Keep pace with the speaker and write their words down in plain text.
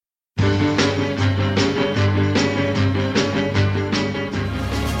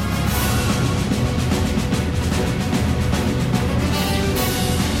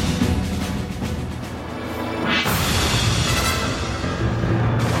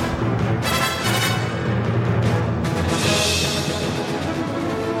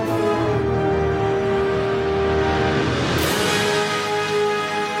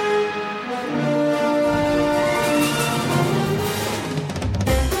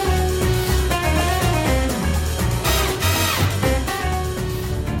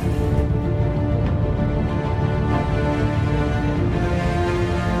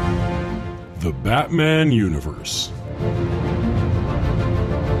Batman Universe.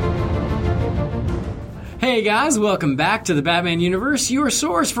 Hey guys, welcome back to the Batman Universe, your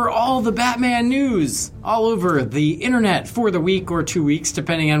source for all the Batman news all over the internet for the week or 2 weeks,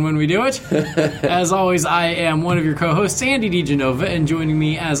 depending on when we do it. As always, I am one of your co-hosts, Andy DiGenova, and joining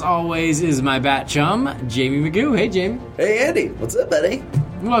me, as always, is my Bat chum, Jamie Magoo. Hey, Jamie. Hey, Andy. What's up, buddy?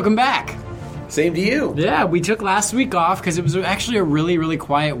 Welcome back. Same to you. Yeah, we took last week off because it was actually a really, really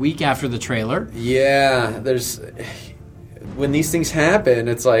quiet week after the trailer. Yeah, when these things happen,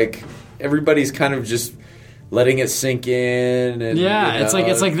 it's like everybody's kind of just letting it sink in. And, yeah, it's like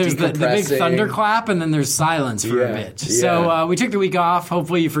there's the big thunderclap and then there's silence for a bit. Yeah. So we took the week off.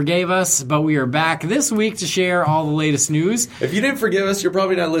 Hopefully you forgave us, but we are back this week to share all the latest news. If you didn't forgive us, you're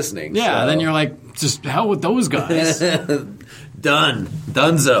probably not listening. Yeah, so. then you're like, just hell with those guys. Done.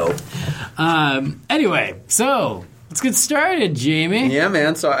 Dunzo. Anyway, so let's get started, Jamie. Yeah,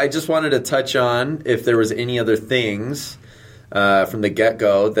 man. So I just wanted to touch on if there was any other things from the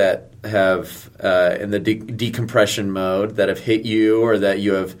get-go that have in the decompression mode that have hit you, or that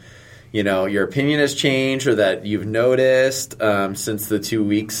you have, your opinion has changed, or that you've noticed since the 2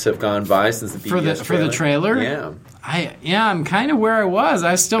 weeks have gone by since the BVS for the trailer. Yeah. I'm kind of where I was.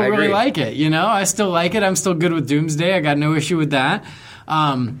 I still really like it. I still like it. I'm still good with Doomsday. I got no issue with that.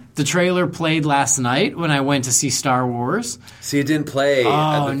 The trailer played last night when I went to see Star Wars. See, it didn't play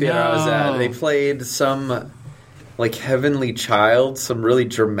at the theater I was at. They played some Heavenly Child, some really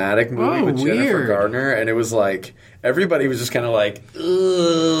dramatic movie with Jennifer Garner, and it was like everybody was just kind of like,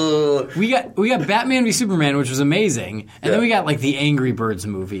 ugh. We got Batman v Superman, which was amazing, and then we got the Angry Birds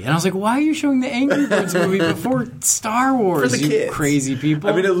movie, and I was like, why are you showing the Angry Birds movie before Star Wars? For the kids, crazy people.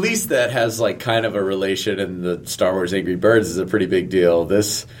 I mean, at least that has kind of a relation, and the Star Wars Angry Birds is a pretty big deal. I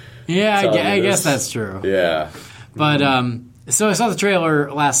guess that's true. Yeah, but so I saw the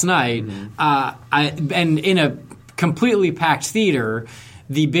trailer last night, and in a completely packed theater,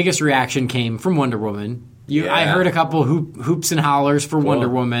 the biggest reaction came from Wonder Woman. I heard a couple hoops and hollers for Wonder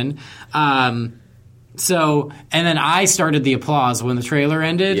Woman. And then I started the applause when the trailer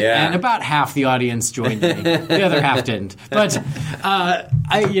ended, and about half the audience joined me. The other half didn't. But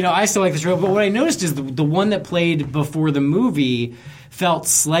I still like the trailer. But what I noticed is the one that played before the movie felt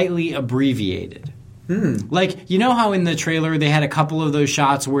slightly abbreviated. How in the trailer they had a couple of those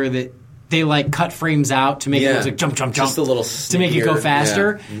shots where they cut frames out to make it look like jump, jump, jump. Just a little to make it go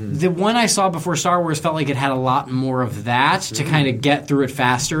faster. Yeah. The one I saw before Star Wars felt like it had a lot more of that to kind of get through it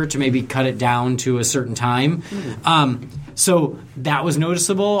faster, to maybe cut it down to a certain time. So that was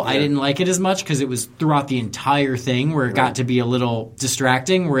noticeable. Yeah. I didn't like it as much because it was throughout the entire thing where it got to be a little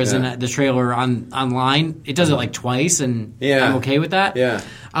distracting, whereas in the trailer online, it does it twice, and I'm okay with that. Yeah.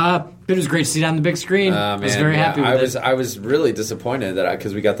 But it was great to see it on the big screen. I was very happy with it. I was really disappointed that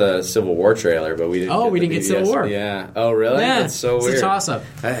because we got the Civil War trailer, but we didn't. Oh, we didn't get Civil War. Yeah. Oh, really? Yeah. That's so weird. It's a toss-up.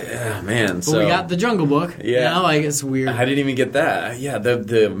 Man. But we got the Jungle Book. Yeah. It's weird. I didn't even get that. Yeah.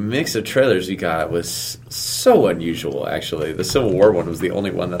 The mix of trailers we got was so unusual. Actually, the Civil War one was the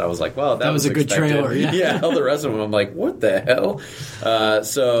only one that I was like, "Wow, that was a good trailer." Yeah. All the rest of them, I'm like, "What the hell?"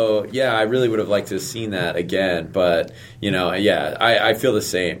 I really would have liked to have seen that again, but I feel the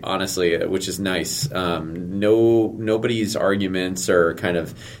same, honestly, which is nice. Nobody's arguments or kind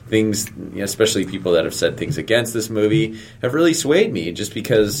of things, especially people that have said things against this movie, have really swayed me, just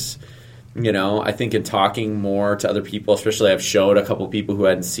because I think in talking more to other people, especially I've showed a couple people who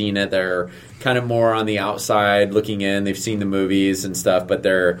hadn't seen it, they're kind of more on the outside looking in. They've seen the movies and stuff, but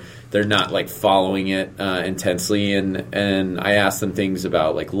they're not following it intensely. And I asked them things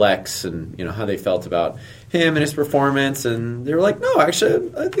about Lex and how they felt about him and his performance, and they were like, "No, actually,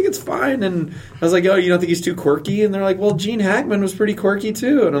 I think it's fine." And I was like, "Oh, you don't think he's too quirky?" And they're like, "Well, Gene Hackman was pretty quirky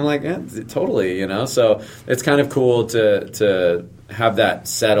too." And I'm like, "Yeah, totally." So it's kind of cool to have that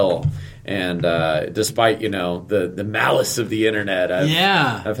settle. And despite the malice of the internet,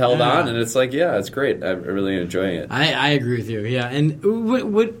 I've held on, and it's it's great. I'm really enjoying it. I agree with you. Yeah, and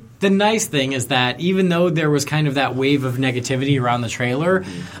what the nice thing is that even though there was kind of that wave of negativity around the trailer,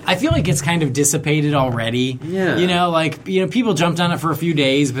 I feel like it's kind of dissipated already. Yeah. People jumped on it for a few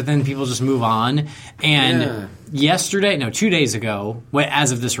days, but then people just move on. And 2 days ago,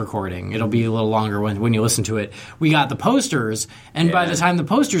 as of this recording, it'll be a little longer when you listen to it, we got the posters, and by the time the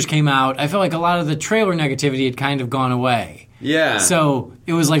posters came out, I felt like a lot of the trailer negativity had kind of gone away. Yeah. So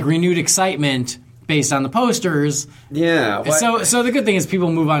it was renewed excitement based on the posters. Yeah. So the good thing is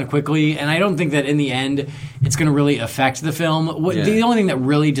people move on quickly, and I don't think that in the end it's going to really affect the film. The only thing that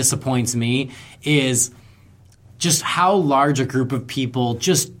really disappoints me is just how large a group of people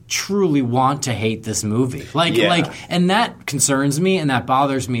just truly want to hate this movie. And that concerns me and that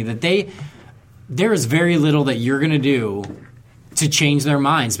bothers me, that there is very little that you're going to do to change their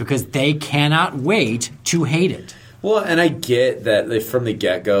minds because they cannot wait to hate it. Well, and I get that from the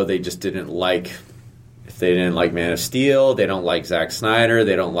get-go they just didn't like. If they didn't like Man of Steel, they don't like Zack Snyder,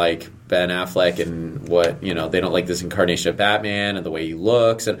 they don't like Ben Affleck and they don't like this incarnation of Batman and the way he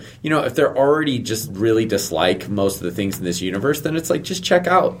looks. And, if they're already just really dislike most of the things in this universe, then it's like, just check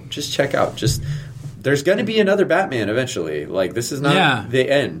out. There's going to be another Batman eventually. Like, this is not the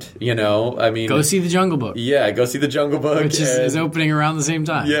end, I mean... Go see The Jungle Book. Yeah, go see The Jungle Book. Which is opening around the same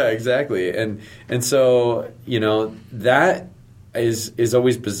time. Yeah, exactly. And so, that is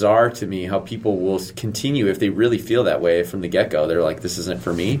always bizarre to me, how people will continue, if they really feel that way from the get-go, they're like, this isn't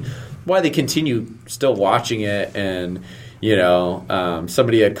for me. Why they continue still watching it, and,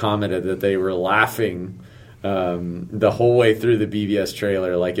 somebody had commented that they were laughing the whole way through the BVS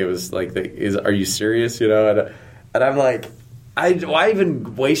trailer, like it was like, are you serious? And I'm like, why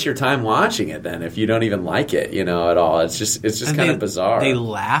even waste your time watching it then if you don't even like it, at all? It's just kind of bizarre. They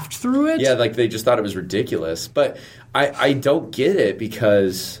laughed through it? Yeah, like they just thought it was ridiculous. But I don't get it,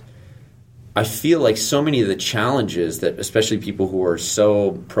 because I feel like so many of the challenges that, especially people who are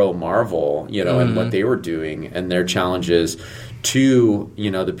so pro Marvel, and what they were doing, and their challenges to,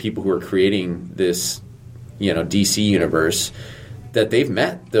 the people who are creating this, DC universe, that they've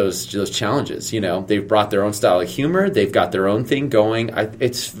met those challenges. They've brought their own style of humor. They've got their own thing going.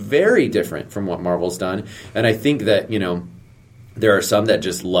 It's very different from what Marvel's done. And I think that, there are some that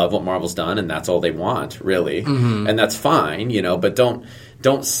just love what Marvel's done, and that's all they want, really. Mm-hmm. And that's fine, but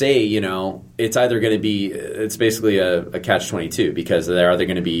don't say, it's either going to be, it's basically a catch-22, because they're either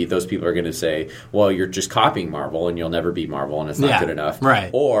going to be, those people are going to say, well, you're just copying Marvel and you'll never be Marvel and it's not good enough. Right.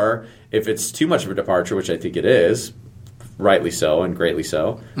 Or if it's too much of a departure, which I think it is, rightly so and greatly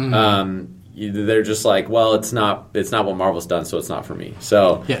so, they're just like, well, it's not what Marvel's done, so it's not for me.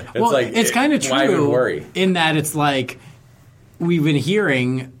 So it's kind of true. Why would worry? In that it's like, we've been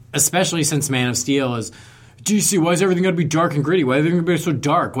hearing, especially since Man of Steel, is DC, why is everything going to be dark and gritty? Why is everything going to be so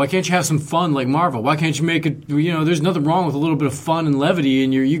dark? Why can't you have some fun like Marvel? Why can't you make it, there's nothing wrong with a little bit of fun and levity,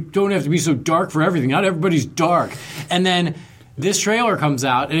 and you don't have to be so dark for everything. Not everybody's dark. And then this trailer comes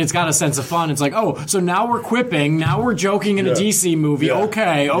out, and it's got a sense of fun. It's like, oh, so now we're quipping, now we're joking in a DC movie. Yeah.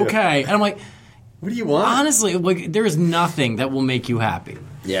 Okay. And I'm like, what do you want? Honestly, like, there is nothing that will make you happy.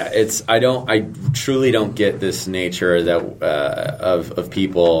 Yeah, I truly don't get this nature that of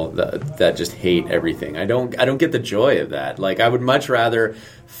people that just hate everything. I don't get the joy of that. Like, I would much rather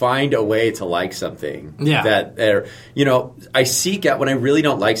find a way to like something. Yeah. That I seek out when I really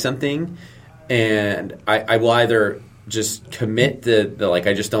don't like something, and I will either just commit the like,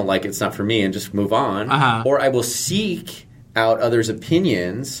 I just don't like it, it's not for me, and just move on, or I will seek out others'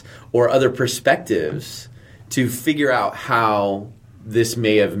 opinions or other perspectives to figure out how this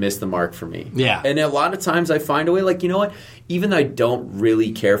may have missed the mark for me. Yeah. And a lot of times I find a way, like, what? Even though I don't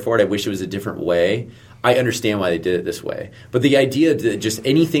really care for it, I wish it was a different way, I understand why they did it this way. But the idea that just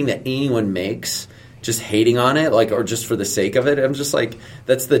anything that anyone makes, just hating on it, like, or just for the sake of it, I'm just like,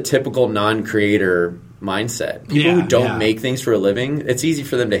 that's the typical non-creator mindset. People who don't make things for a living, it's easy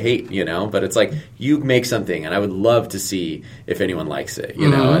for them to hate, but it's like, you make something, and I would love to see if anyone likes it,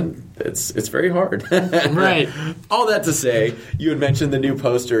 know, and it's very hard. Right. All that to say, you had mentioned the new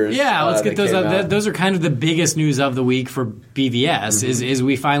posters. Yeah, let's get those out. Those are kind of the biggest news of the week for BVS, is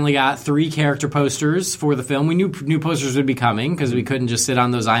we finally got 3 character posters for the film. We knew new posters would be coming, because we couldn't just sit on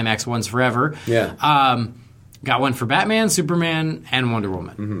those IMAX ones forever. Yeah. Got one for Batman, Superman, and Wonder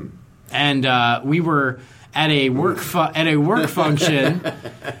Woman. Mm-hmm. And we were at a work function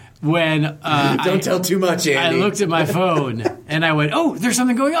when don't tell too much, Andy. I looked at my phone and I went, "Oh, there's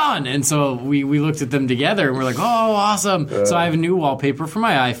something going on!" And so we looked at them together and we're like, "Oh, awesome!" So I have a new wallpaper for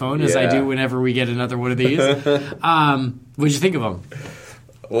my iPhone, as I do whenever we get another one of these. What'd you think of them?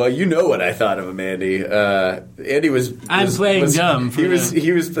 Well, you know what I thought of him, Andy. Andy was playing dumb. For for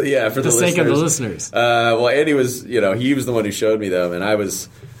the sake of the listeners. Well, Andy was, he was the one who showed me them, and I was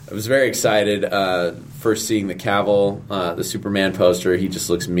very excited. First seeing the Cavill, the Superman poster. He just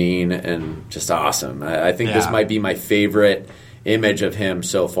looks mean and just awesome. I think this might be my favorite image of him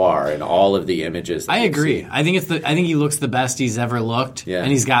so far in all of the images. I agree. I think he looks the best he's ever looked. Yeah.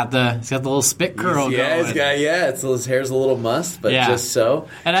 And he's got the little spit curl going. It's his hair's a little mussed, but just so.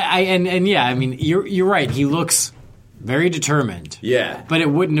 And I mean, you're right. He looks very determined. Yeah. But it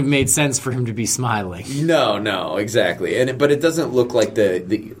wouldn't have made sense for him to be smiling. No, exactly. But it doesn't look like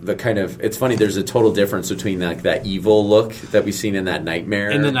the kind of. It's funny. There's a total difference between like that evil look that we've seen in that Nightmare.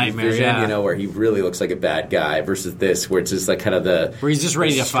 In the Nightmare, vision, yeah. where he really looks like a bad guy, versus this, where it's just like kind of where he's just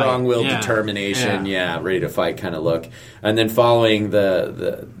ready to fight, strong-willed determination, ready to fight kind of look. And then following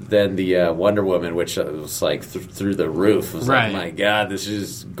the Wonder Woman, which was like through the roof. It was like, my God, this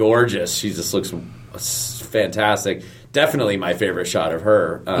is gorgeous. She just looks fantastic. Definitely my favorite shot of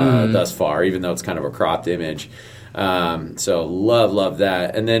her thus far, even though it's kind of a cropped image. So love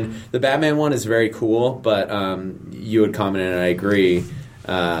that. And then the Batman one is very cool, but you had commented, and I agree.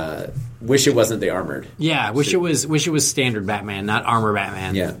 Wish it wasn't the armored. Yeah, wish it was standard Batman, not armor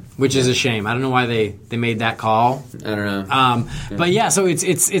Batman. Yeah, which is a shame. I don't know why they made that call. I don't know. But yeah, so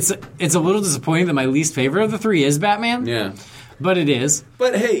it's a little disappointing that my least favorite of the three is Batman. Yeah, but it is.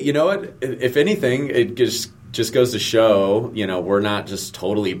 But hey, you know what? If anything, it just goes to show, we're not just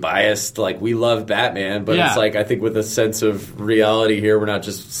totally biased. Like, we love Batman, but it's like, I think with a sense of reality here, we're not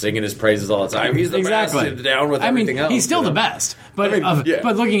just singing his praises all the time. He's the best, down with everything else. He's still the best. But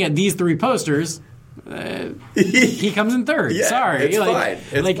but looking at these three posters, he comes in third. Yeah, Sorry, it's fine.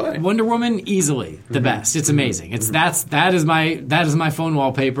 It's fine. Wonder Woman, easily the best. It's amazing. That is my phone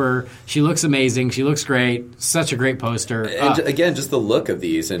wallpaper. She looks amazing. She looks great. Such a great poster. And again, just the look of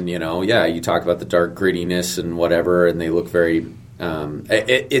these, and you talk about the dark grittiness and whatever, and they look very.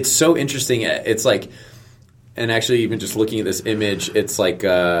 It's so interesting. It's like, and actually, even just looking at this image, it's like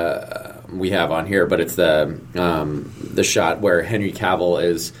we have on here, but it's the shot where Henry Cavill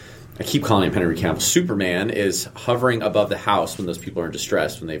is. I keep calling him Henry Cavill. Superman is hovering above the house when those people are in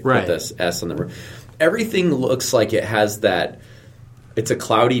distress, when they put this S on the roof. Everything looks like it has that. It's a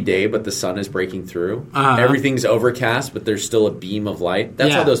cloudy day, but the sun is breaking through. Everything's overcast, but there's still a beam of light.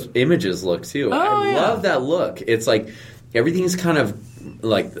 That's how those images look, too. I love that look. It's like everything's kind of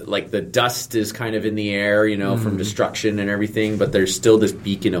like the dust is kind of in the air, from destruction and everything, but there's still this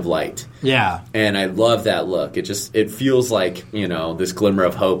beacon of light. Yeah. And I love that look. It feels like, this glimmer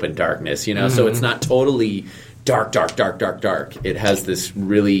of hope and darkness, so it's not totally dark. It has this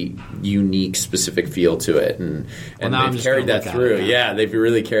really unique, specific feel to it, and they've carried that through. They've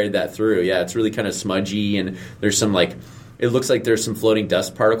really carried that through. Yeah, it's really kind of smudgy, and there's some it looks like there's some floating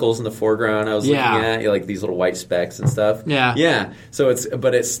dust particles in the foreground. I was looking at like these little white specks and stuff. Yeah. So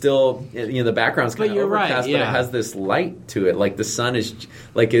it's still the background's kind of overcast, but it has this light to it. Like the sun is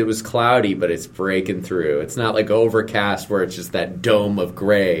like it was cloudy, but it's breaking through. It's not like overcast where it's just that dome of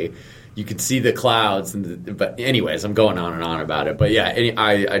gray. You could see the clouds, but anyways, I'm going on and on about it. But yeah,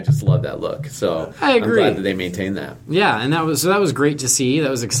 I just love that look. So I agree. I'm glad that they maintained that. Yeah, and that was great to see.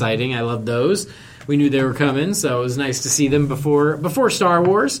 That was exciting. I loved those. We knew they were coming, so it was nice to see them before Star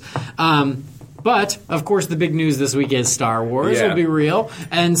Wars. But, of course, the big news this week is Star Wars. We'll be real.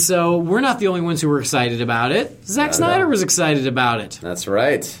 And so we're not the only ones who were excited about it. Zack Snyder was excited about it. That's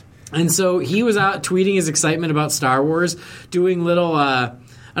right. And so he was out tweeting his excitement about Star Wars, doing little... I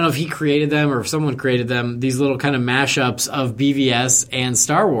don't know if he created them or if someone created them, these little kind of mashups of BVS and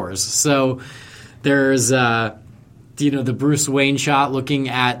Star Wars. So there's... the Bruce Wayne shot looking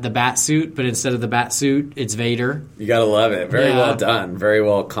at the bat suit, but instead of the bat suit, it's Vader. You gotta love it. Very well done. Very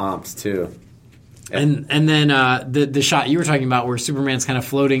well comped too. And then the shot you were talking about, where Superman's kind of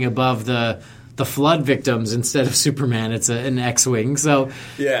floating above the flood victims instead of Superman. It's an X-wing. So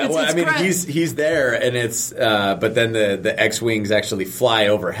he's there, and it's but then the X-wings actually fly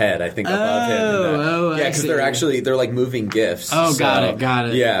overhead. I think above him. Because they're like moving GIFs. Oh, got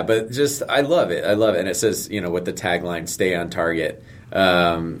it. Yeah, but just I love it, and it says with the tagline "Stay on target,"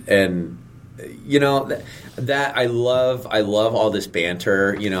 and that I love all this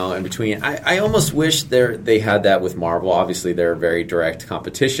banter, in between. I almost wish they had that with Marvel. Obviously, they're a very direct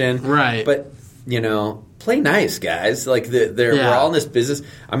competition, right? But play nice, guys. Like we're all in this business.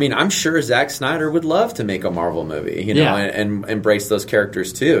 I mean, I'm sure Zack Snyder would love to make a Marvel movie, and embrace those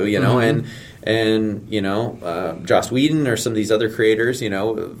characters too, and Joss Whedon or some of these other creators,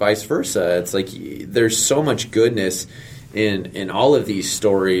 vice versa. It's like there's so much goodness in all of these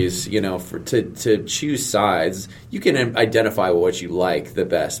stories, to choose sides. You can identify what you like the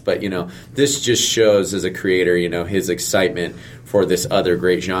best, but this just shows as a creator, his excitement for this other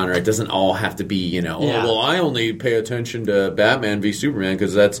great genre. It doesn't all have to be, I only pay attention to Batman v Superman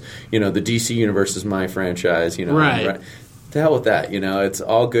because that's, the DC universe is my franchise, right. To hell with that, it's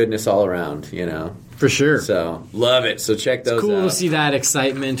all goodness all around, For sure. So, love it. So check those out. It's cool to see that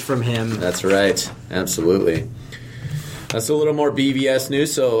excitement from him. That's right. Absolutely. That's a little more BVS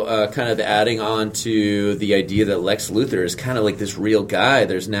news, so kind of adding on to the idea that Lex Luthor is kind of like this real guy.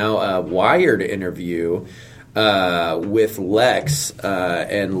 There's now a Wired interview with Lex,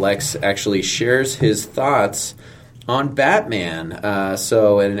 and Lex actually shares his thoughts on Batman.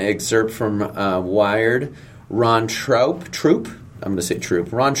 So an excerpt from Wired, Ron Troop, I'm going to say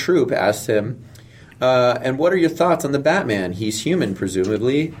Troop. Ron Troop asked him, and what are your thoughts on the Batman? He's human,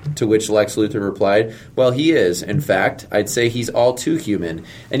 presumably. To which Lex Luthor replied, well, he is. In fact, I'd say he's all too human.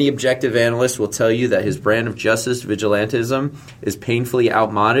 Any objective analyst will tell you that his brand of justice, vigilantism, is painfully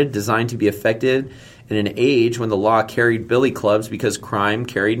outmoded, designed to be effective in an age when the law carried billy clubs because crime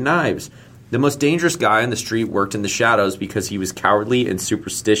carried knives. The most dangerous guy on the street worked in the shadows because he was cowardly and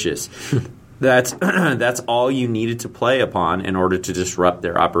superstitious. That's all you needed to play upon in order to disrupt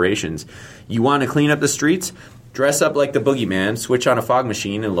their operations. You want to clean up the streets? Dress up like the boogeyman, switch on a fog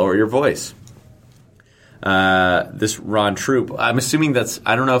machine, and lower your voice. This Ron Troop, I'm assuming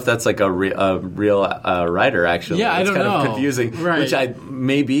I don't know if that's like a real writer, actually. Yeah, I don't know. It's kind of confusing, right. Which I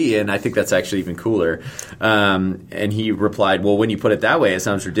may be, and I think that's actually even cooler. And he replied, well, when you put it that way, it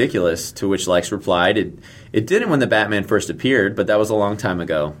sounds ridiculous. To which Lex replied, it didn't when the Batman first appeared, but that was a long time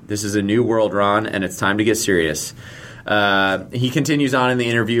ago. This is a new world, Ron, and it's time to get serious. He continues on in the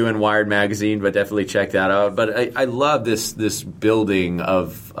interview in Wired magazine, but definitely check that out. But I love this building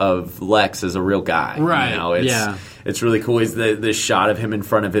of Lex as a real guy. Right. You know, it's really cool. He's this shot of him in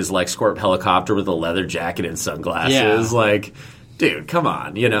front of his LexCorp helicopter with a leather jacket and sunglasses. Yeah. Like, dude, come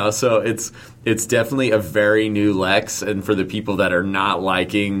on, you know. So it's definitely a very new Lex, and for the people that are not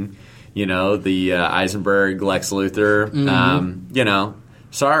liking, you know, the Eisenberg Lex Luthor, you know,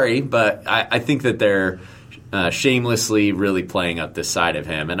 sorry, but I think that they're shamelessly really playing up this side of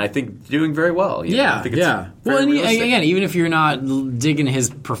him, and I think doing very well. You know? I think it's Well, and realistic. again, even if you're not digging his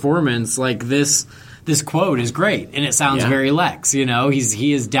performance, like this quote is great, and it sounds very Lex. You know,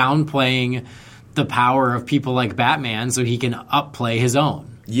 he is downplaying the power of people like Batman, so he can upplay his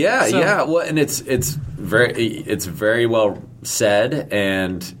own. Yeah. Well, and it's very well said,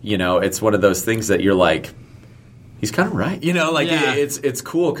 and you know, it's one of those things that you're like, he's kind of right. You know, like it's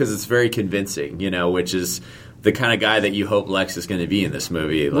cool because it's very convincing. You know, which is the kind of guy that you hope Lex is going to be in this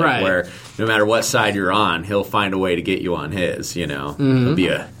movie, like, right? Where no matter what side you're on, he'll find a way to get you on his. You know, he'll be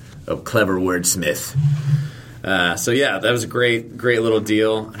a clever wordsmith. So yeah, that was a great little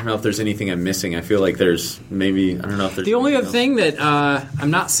deal. I don't know if there's anything I'm missing. I feel like there's maybe, I don't know if there's the only other else. thing that I'm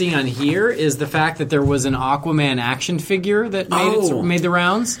not seeing on here is the fact that there was an Aquaman action figure that made the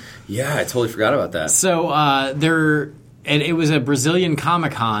rounds. Yeah, I totally forgot about that. So it was a Brazilian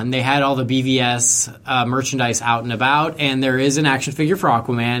Comic-Con. They had all the BVS merchandise out and about, and there is an action figure for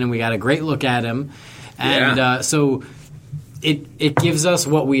Aquaman, and we got a great look at him. And so it gives us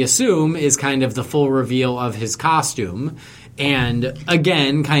what we assume is kind of the full reveal of his costume, and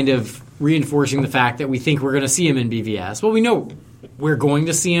again, kind of reinforcing the fact that we think we're going to see him in BVS. Well, we know we're going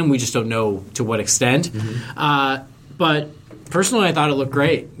to see him. We just don't know to what extent. But personally, I thought it looked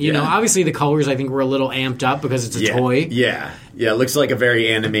great. You know, obviously the colors I think were a little amped up because it's a toy. Yeah, it looks like a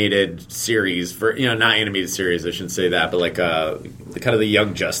very animated series for, you know, not animated series, I shouldn't say that, but like kind of the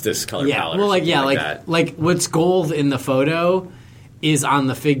Young Justice color palette. Well, like what's gold in the photo is on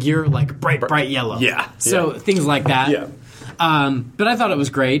the figure like bright yellow. So things like that. Yeah. But I thought it was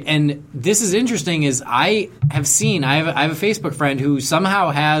great, and this is interesting. Is I have a Facebook friend who somehow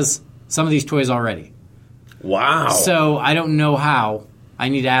has some of these toys already. Wow. So I don't know how. I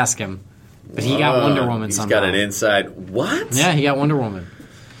need to ask him. But he got Wonder Woman He's somehow. got it inside. What? Yeah, he got Wonder Woman.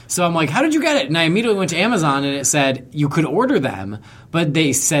 So I'm like, how did you get it? And I immediately went to Amazon, and it said you could order them, but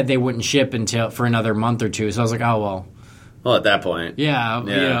they said they wouldn't ship for another month or two. So I was like, oh, well. Well, at that point. Yeah. You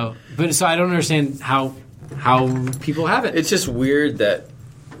know. But so I don't understand how people have it. It's just weird that,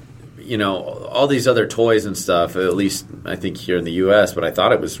 you know, all these other toys and stuff, at least I think here in the U.S., but I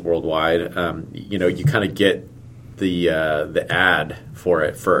thought it was worldwide, you know, you kind of get the ad for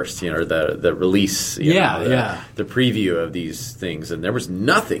it first, you know, the release, the preview of these things, and there was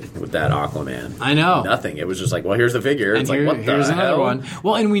nothing with that Aquaman. I know. Nothing. It was just like, well, here's the figure. And it's like, what the here's another hell? one.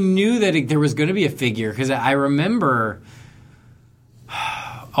 Well, and we knew that there was going to be a figure, because I remember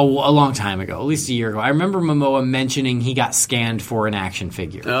a long time ago, at least a year ago, I remember Momoa mentioning he got scanned for an action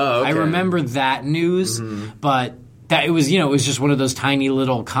figure. Oh, okay. I remember that news, but that it was just one of those tiny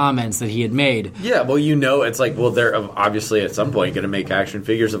little comments that he had made. Yeah, well, you know, it's like, well, they're obviously at some point going to make action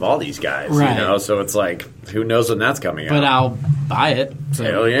figures of all these guys, right? You know, so it's like, who knows when that's coming out? But I'll buy it. So.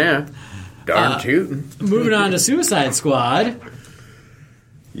 Hell yeah, darn tootin'. Moving on to Suicide Squad.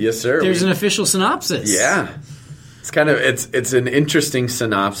 Yes, sir. There's an official synopsis. Yeah. It's kind of it's an interesting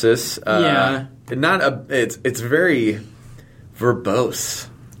synopsis. It's very verbose.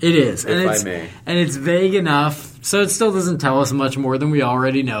 It is, I may. And it's vague enough, so it still doesn't tell us much more than we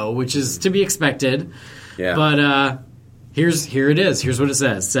already know, which is to be expected. Yeah. But here it is. Here's what it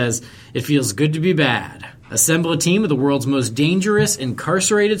says. It says, it feels good to be bad. Assemble a team of the world's most dangerous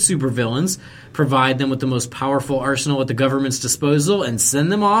incarcerated supervillains, provide them with the most powerful arsenal at the government's disposal, and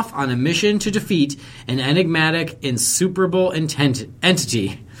send them off on a mission to defeat an enigmatic, insuperable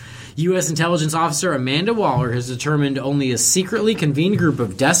entity. U.S. intelligence officer Amanda Waller has determined only a secretly convened group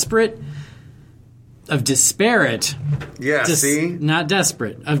of disparate,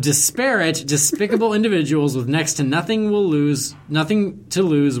 despicable individuals with next to nothing to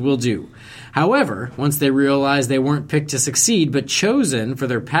lose will do. However, once they realize they weren't picked to succeed but chosen for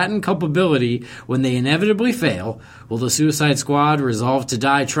their patent culpability when they inevitably fail, will the Suicide Squad resolve to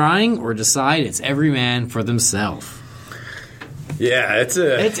die trying or decide it's every man for themselves? Yeah, it's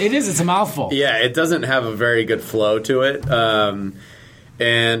a mouthful. Yeah, it doesn't have a very good flow to it.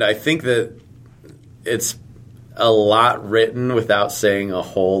 And I think that it's a lot written without saying a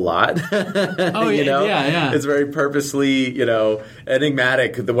whole lot. Yeah. It's very purposely,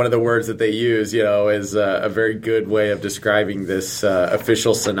 enigmatic. One of the words that they use, is a very good way of describing this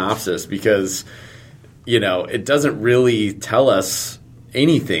official synopsis because, it doesn't really tell us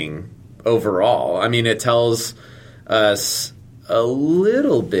anything overall. I mean, it tells us a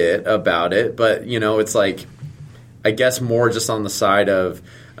little bit about it, but, it's like, I guess more just on the side of,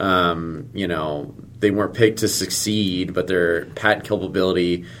 they weren't picked to succeed, but their patent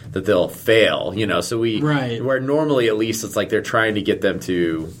culpability that they'll fail, so where normally at least it's like they're trying to get them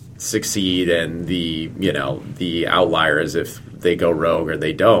to succeed and the outlier is if they go rogue or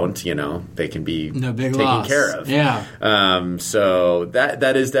they don't, they can be taken care of. Yeah. So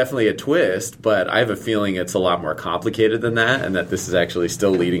that is definitely a twist, but I have a feeling it's a lot more complicated than that and that this is actually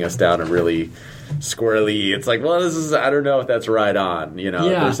still leading us down a really squirrely. It's like, well, I don't know if that's right on.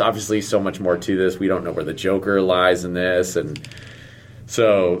 There's obviously so much more to this. We don't know where the Joker lies in this, and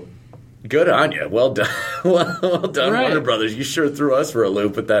so good on you. Well done, well done, right. Warner Brothers. You sure threw us for a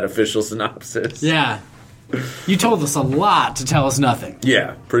loop with that official synopsis. Yeah, you told us a lot to tell us nothing.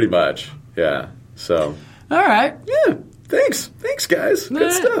 Yeah, pretty much. Yeah. So. All right. Yeah. Thanks, guys.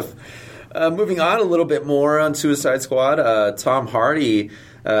 Good stuff. Moving on a little bit more on Suicide Squad. Tom Hardy.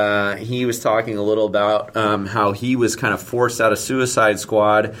 He was talking a little about how he was kind of forced out of Suicide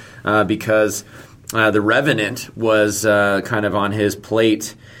Squad because The Revenant was kind of on his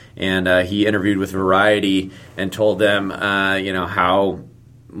plate, and he interviewed with Variety and told them, how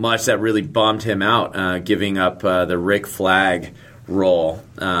much that really bummed him out, giving up the Rick Flag role.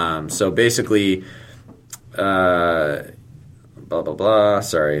 So basically, blah, blah, blah.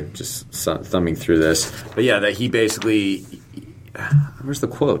 Sorry, just thumbing through this. But yeah, that he basically... Where's the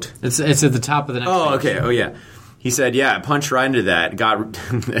quote? It's at the top of the next page. Okay. Oh, yeah. He said, yeah, it punched right into that.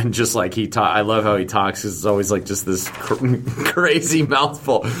 And just like I love how he talks because it's always like just this crazy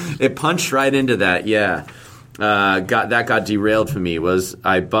mouthful. It punched right into that, yeah. Got derailed for me. Was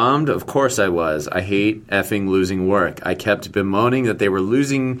I bummed? Of course I was. I hate effing losing work. I kept bemoaning that they were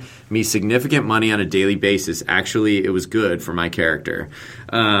losing me significant money on a daily basis. Actually, it was good for my character.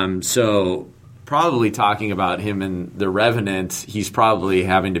 So... probably talking about him in The Revenant, he's probably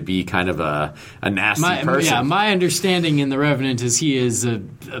having to be kind of a nasty person. Yeah, my understanding in The Revenant is he is a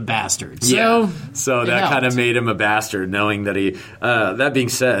bastard. So that kind of made him a bastard, knowing that he... that being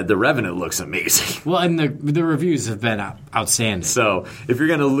said, The Revenant looks amazing. Well, and the reviews have been outstanding. So if you're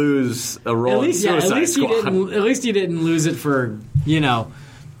going to lose a role in Suicide Squad... at least you didn't lose it for,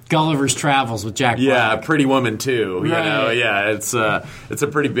 Gulliver's Travels with Jack Black. Yeah, Pretty Woman 2. Right. Yeah, it's a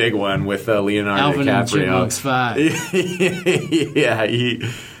pretty big one with Leonardo Alvin DiCaprio. And Chipmunks 5. Yeah,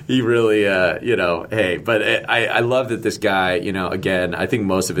 he really, hey, but I love that this guy, again, I think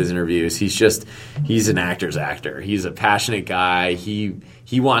most of his interviews, he's an actor's actor. He's a passionate guy. He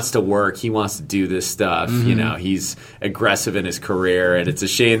wants to work. He wants to do this stuff. Mm-hmm. He's aggressive in his career, and it's a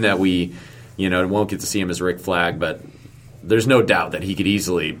shame that we, won't get to see him as Rick Flag, but there's no doubt that he could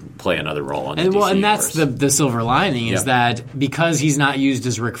easily play another role in the DC universe. And that's the silver lining is that because he's not used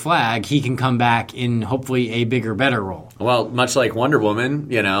as Rick Flag, he can come back in hopefully a bigger, better role. Well, much like Wonder Woman,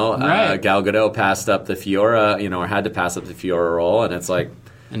 right. Gal Gadot passed up the Fiora, or had to pass up the Fiora role, and it's like,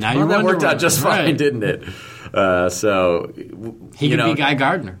 and now that worked out just fine, didn't it? So he could be Guy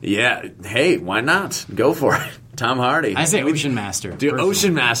Gardner. Yeah, hey, why not? Go for it. Tom Hardy. I say Ocean Master. Dude,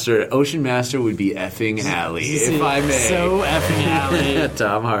 Ocean Master would be effing alley, if I may. So effing alley.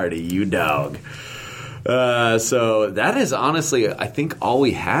 Tom Hardy, you dog. So that is honestly, I think, all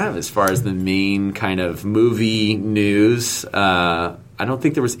we have as far as the main kind of movie news. I I don't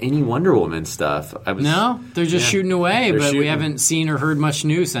think there was any Wonder Woman stuff. No, they're just shooting away, They're but shooting. we haven't seen or heard much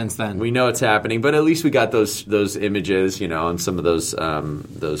new since then. We know it's happening, but at least we got those images, and some of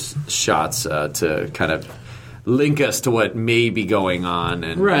those shots to kind of link us to what may be going on,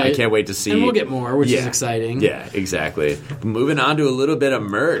 and I can't wait to see. And we'll get more, which is exciting. Yeah, exactly. Moving on to a little bit of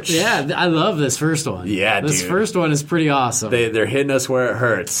merch. Yeah, I love this first one. Yeah, this dude. first one is pretty awesome. They're hitting us where it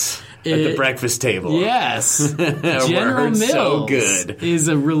hurts. At the breakfast table. Yes. Where General it hurts Mills so good.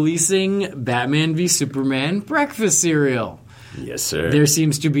 is releasing Batman v Superman breakfast cereal. Yes, sir. There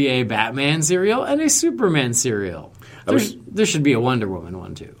seems to be a Batman cereal and a Superman cereal. There should be a Wonder Woman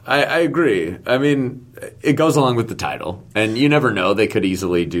one, too. I agree. I mean, it goes along with the title, and you never know. They could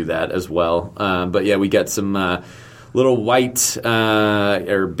easily do that as well. But yeah, we get some little white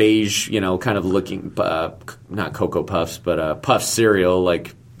or beige, kind of looking, not Cocoa Puffs, but puff cereal,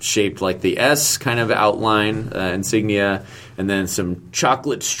 like shaped like the S kind of outline, insignia, and then some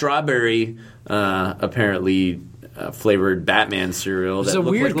chocolate strawberry, apparently flavored Batman cereal. It's that a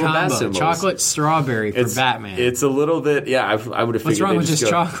look weird like little bat combo. symbols. Chocolate strawberry for Batman. It's a little bit, yeah. I would have figured. What's wrong they'd with just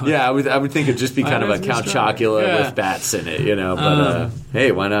go- chocolate? Yeah, I would think it'd just be kind of a Count Chocula with bats in it, But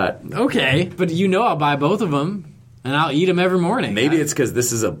hey, why not? Okay, but I'll buy both of them. And I'll eat them every morning. Maybe it's because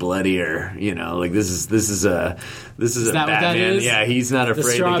this is a bloodier, like this is a that what that Batman. is? Yeah, he's not afraid.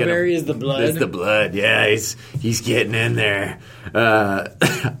 The strawberry to is the blood. It's the blood. Yeah, he's getting in there. I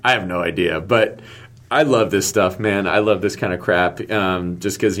have no idea, but I love this stuff, man. I love this kind of crap.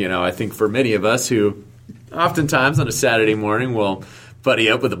 Just because I think for many of us who oftentimes on a Saturday morning will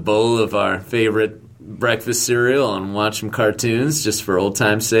buddy up with a bowl of our favorite breakfast cereal and watch some cartoons just for old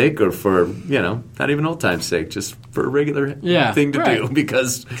time's sake, or for not even old time's sake, just for a regular thing to do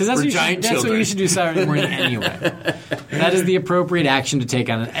because we're giant children. That's what you should do Saturday morning anyway. That is the appropriate action to take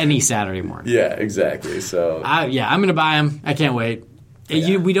on any Saturday morning. Yeah, exactly. So I'm going to buy them. I can't wait.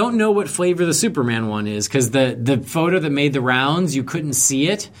 Yeah. We don't know what flavor the Superman one is because the photo that made the rounds, you couldn't see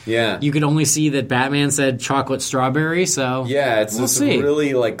it. Yeah. You could only see that Batman said chocolate strawberry, so it's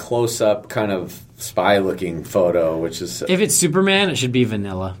really like close-up kind of spy-looking photo, which is... If it's Superman, it should be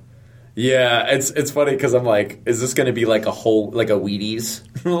vanilla. Yeah, it's funny because I'm like, is this going to be like a Wheaties?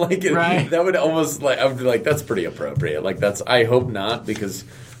 Right. That would almost I would be like, that's pretty appropriate. I hope not because...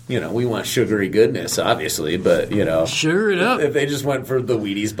 we want sugary goodness, obviously, but, Sugar it up. If they just went for the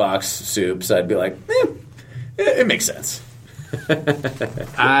Wheaties box soups, I'd be like, it makes sense.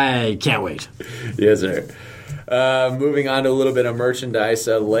 I can't wait. Yes, sir. Moving on to a little bit of merchandise,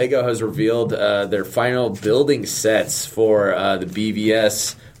 Lego has revealed their final building sets for the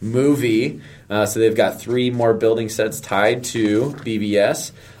BVS movie. So they've got 3 more building sets tied to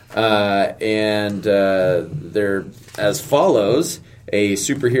BVS, and they're as follows. A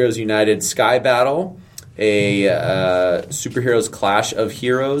Superheroes United Sky Battle, a Superheroes Clash of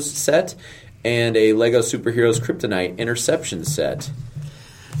Heroes set, and a Lego Superheroes Kryptonite Interception set.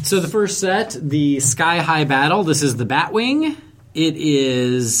 So the first set, the Sky High Battle, this is the Batwing. It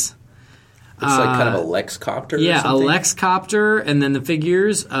is... It's like kind of a Lex-copter or something? Yeah, a Lex-copter, and then the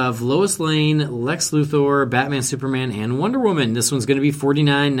figures of Lois Lane, Lex Luthor, Batman, Superman, and Wonder Woman. This one's going to be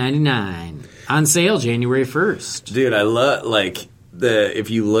 $49.99. On sale January 1st. Dude, I love, if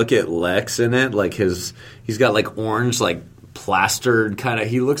you look at Lex in it, he's got orange plastered kind of.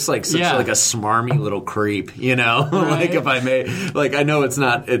 He looks like such a smarmy little creep, Right. if I may. I know it's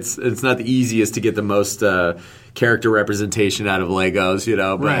not the easiest to get the most character representation out of Legos,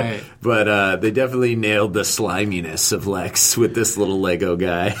 but they definitely nailed the sliminess of Lex with this little Lego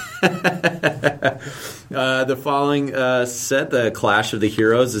guy. The following set, the Clash of the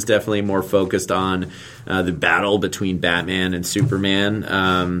Heroes, is definitely more focused on the battle between Batman and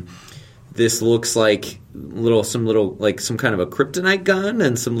Superman. This looks like some kind of a kryptonite gun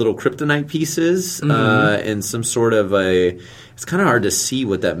and some little kryptonite pieces, and some sort of a. It's kind of hard to see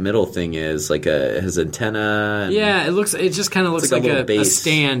what that middle thing is. It has antenna. It just kind of looks like a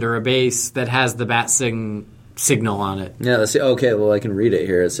stand or a base that has the bat signal on it. Yeah, let's see. Okay, well, I can read it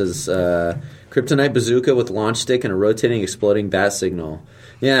here. It says kryptonite bazooka with launch stick and a rotating exploding bat signal.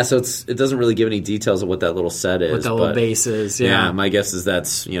 Yeah, so it doesn't really give any details of what that little set is. What the little base is, yeah. My guess is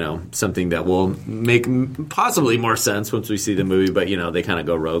that's, something that will make possibly more sense once we see the movie, but, they kind of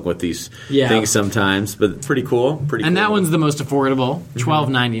go rogue with these things sometimes. But pretty cool. And that one's the most affordable,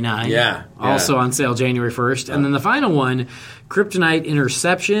 $12.99. Yeah. Also on sale January 1st. And then the final one, Kryptonite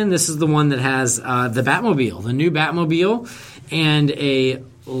Interception. This is the one that has the Batmobile, the new Batmobile, and a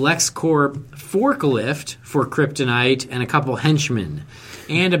LexCorp forklift for Kryptonite and a couple henchmen.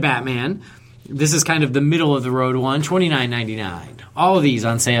 And a Batman. This is kind of the middle of the road one, $29.99. All of these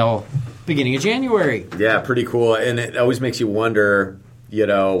on sale beginning of January. Yeah, pretty cool. And it always makes you wonder,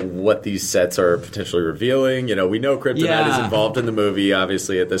 what these sets are potentially revealing. We know Kryptonite is involved in the movie,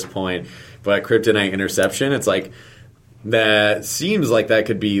 obviously, at this point. But Kryptonite Interception, it's like, that seems like that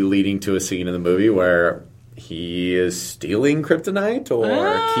could be leading to a scene in the movie where he is stealing Kryptonite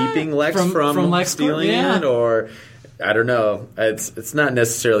or keeping Lex from Lex stealing it, or... I don't know. It's not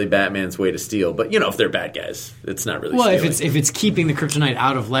necessarily Batman's way to steal, but if they're bad guys, it's not really. Well, stealing. if it's keeping the kryptonite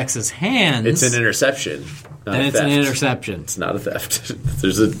out of Lex's hands, it's an interception. Then it's an interception. It's not a theft.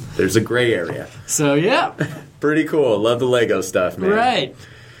 There's a gray area. So yeah, pretty cool. Love the Lego stuff, man.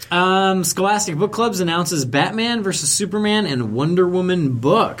 Right. Scholastic Book Clubs announces Batman vs Superman and Wonder Woman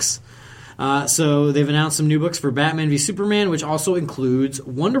books. So they've announced some new books for Batman v Superman, which also includes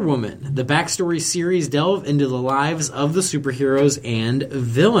Wonder Woman. The backstory series delve into the lives of the superheroes and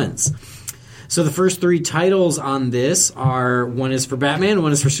villains. So the first 3 titles on this are, one is for Batman,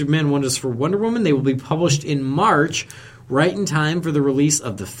 one is for Superman, one is for Wonder Woman. They will be published in March, right in time for the release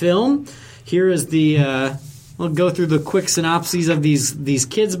of the film. Here is the... We'll go through the quick synopses of these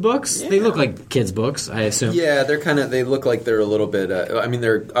kids' books. Yeah. They look like kids' books, I assume. Yeah, they look like they're a little bit...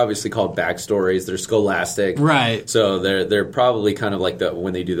 they're obviously called backstories. They're scholastic. Right. So they're probably kind of like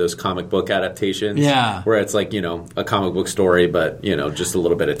when they do those comic book adaptations. Yeah. Where it's like, a comic book story, but, just a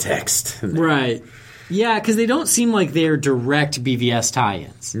little bit of text. Right. Yeah, because they don't seem like they're direct BVS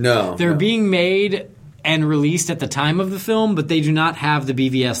tie-ins. No. They're being made... and released at the time of the film, but they do not have the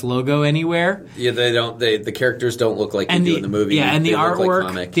BVS logo anywhere. Yeah, they don't. The characters don't look like they do in the movie. Yeah, and the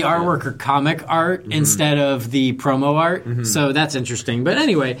artwork, like artwork are comic art instead of the promo art. Mm-hmm. So that's interesting. But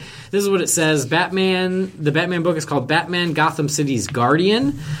anyway, this is what it says. The Batman book is called Batman: Gotham City's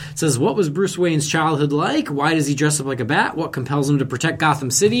Guardian. It says, what was Bruce Wayne's childhood like? Why does he dress up like a bat? What compels him to protect Gotham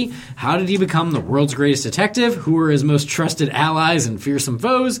City? How did he become the world's greatest detective? Who are his most trusted allies and fearsome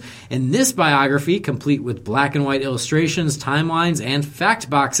foes? In this biography, complete with black and white illustrations, timelines, and fact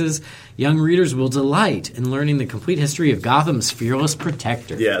boxes, young readers will delight in learning the complete history of Gotham's fearless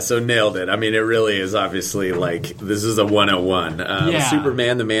protector. Yeah, so nailed it. I mean, it really is obviously like, this is a 101.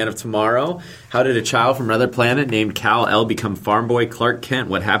 Superman, the Man of Tomorrow. How did a child from another planet named Kal-El become farm boy Clark Kent?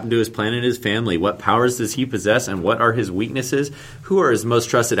 What happened to his planet and his family? What powers does he possess, and what are his weaknesses? Who are his most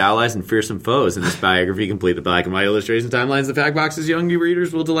trusted allies and fearsome foes? In this biography, complete with black and white illustrations, timelines, and fact boxes, young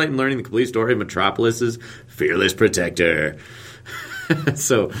readers will delight in learning the complete story of Metropolis's fearless protector.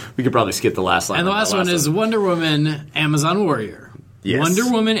 So we could probably skip the last line. And the last one is Wonder Woman, Amazon Warrior. Yes. Wonder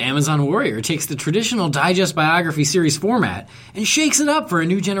Woman, Amazon Warrior takes the traditional digest biography series format and shakes it up for a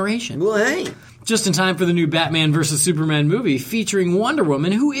new generation. Well, hey. Just in time for the new Batman vs. Superman movie featuring Wonder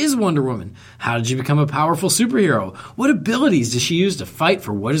Woman. Who is Wonder Woman? How did she become a powerful superhero? What abilities does she use to fight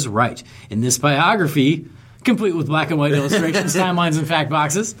for what is right? In this biography, complete with black and white illustrations, timelines, and fact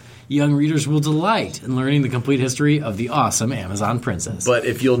boxes, young readers will delight in learning the complete history of the awesome Amazon princess. But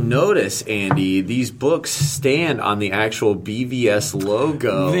if you'll notice, Andy, these books stand on the actual BVS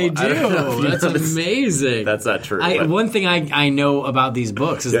logo. They do. That's amazing. That's not true. One thing I know about these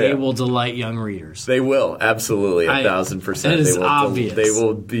books is they will delight young readers. They will, absolutely, 1,000%. It is obvious. They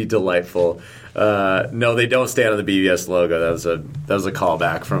will be delightful. No, they don't stand on the BVS logo. That was a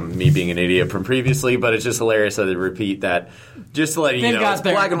callback from me being an idiot from previously, but it's just hilarious that they repeat that. Just to let you know, it's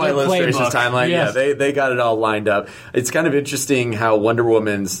black and white illustrations timeline. Yes. Yeah, they got it all lined up. It's kind of interesting how Wonder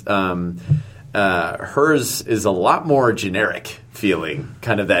Woman's hers is a lot more generic feeling,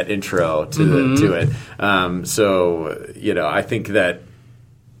 kind of that intro to it. So I think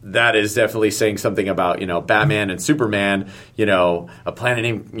that is definitely saying something about, Batman and Superman, a planet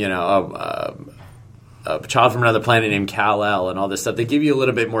named, a child from another planet named Kal-El and all this stuff. They give you a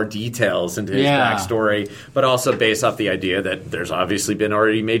little bit more details into his backstory, but also based off the idea that there's obviously been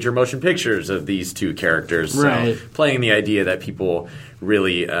already major motion pictures of these two characters. Right. So playing the idea that people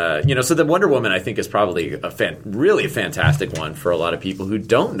really, so the Wonder Woman I think is probably really a fantastic one for a lot of people who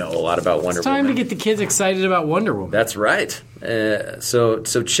don't know a lot about Wonder Woman. It's time to get the kids excited about Wonder Woman. That's right. So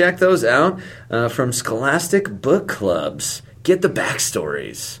check those out from Scholastic Book Clubs. Get the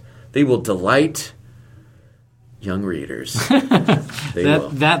backstories. They will delight young readers. They will.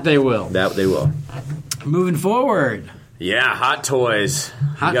 That they will. That they will. Moving forward. Yeah, Hot Toys.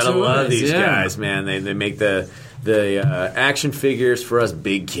 You gotta love these guys, man. They make the action figures for us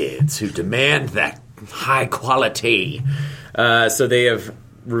big kids who demand that high quality. So they have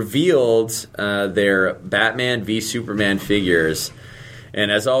revealed their Batman v Superman figures, and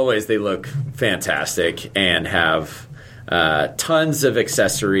as always, they look fantastic and have tons of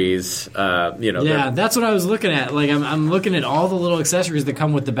accessories. That's what I was looking at. Like I'm looking at all the little accessories that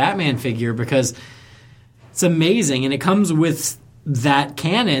come with the Batman figure because it's amazing, and it comes with that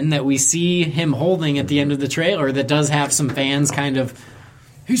cannon that we see him holding at the end of the trailer that does have some fans kind of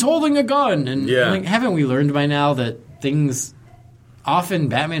he's holding a gun. And Yeah. like, haven't we learned by now that things often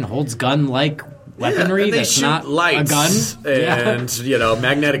Batman holds gun-like weaponry and they that's shoot not lights a gun? and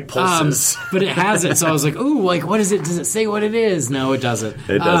magnetic pulses. But it has it, so I was like, ooh, like, what is it? Does it say what it is? No, it doesn't.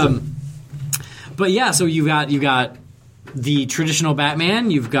 It doesn't. But yeah, so you got the traditional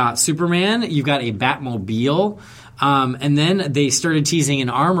Batman, you've got Superman, you've got a Batmobile, and then they started teasing an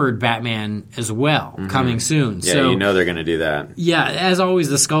armored Batman as well, coming soon. Yeah, so, you know they're going to do that. Yeah, as always,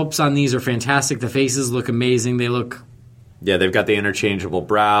 the sculpts on these are fantastic. The faces look amazing. They look... Yeah, they've got the interchangeable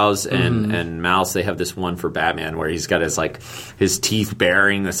brows and mouths. They have this one for Batman where he's got his teeth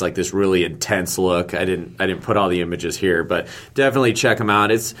baring. That's like this really intense look. I didn't put all the images here, but definitely check them out.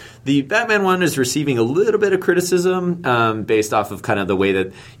 It's the Batman one is receiving a little bit of criticism based off of kind of the way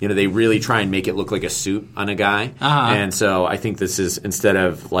that they really try and make it look like a suit on a guy. And so I think this is, instead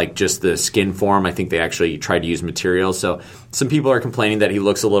of like just the skin form, I think they actually tried to use materials. So some people are complaining that he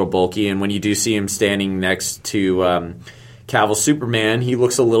looks a little bulky, and when you do see him standing next to Cavill's Superman, he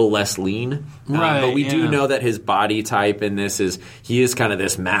looks a little less lean. Right, but we do know that his body type in this he is kind of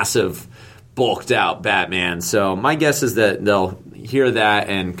this massive, bulked out Batman. So my guess is that they'll hear that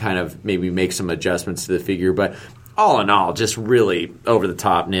and kind of maybe make some adjustments to the figure. But all in all, just really over the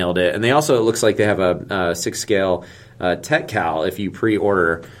top, nailed it. And they also, it looks like they have a 6-scale tech cal if you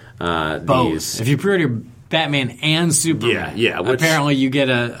pre-order both. these. If you pre-order Batman and Superman, apparently you get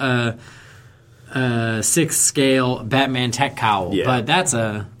a 6-scale Batman tech cowl, but that's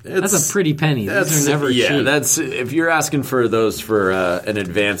a pretty penny. These are never cheap. That's if you're asking for those for an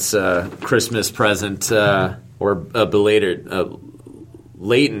advance Christmas present or a belated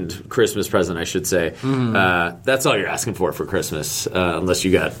latent Christmas present, I should say. That's all you're asking for Christmas, unless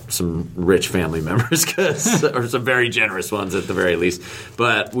you got some rich family members, or some very generous ones at the very least.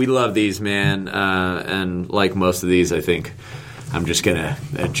 But we love these, man, and like most of these, I think I'm just going to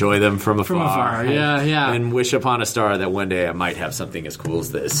enjoy them from afar. Yeah. And wish upon a star that one day I might have something as cool as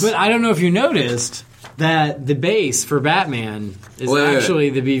this. But I don't know if you noticed that the base for Batman is actually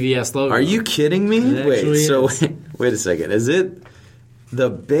the BVS logo. Are you kidding me? Wait a second. Is it the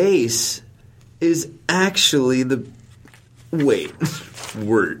base is actually the... Wait.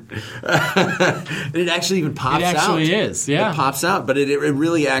 Word. It actually even pops out. It actually is, yeah. It pops out, but it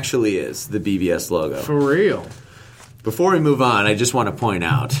really actually is the BVS logo. For real. Before we move on, I just want to point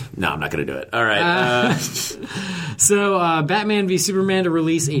out... No, I'm not going to do it. All right. So, Batman v Superman to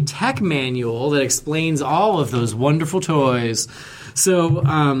release a tech manual that explains all of those wonderful toys. So,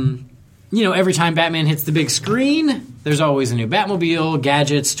 every time Batman hits the big screen, there's always a new Batmobile,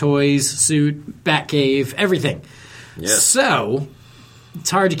 gadgets, toys, suit, Batcave, everything. Yes. So, it's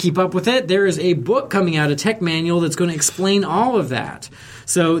hard to keep up with it. There is a book coming out, a tech manual, that's going to explain all of that.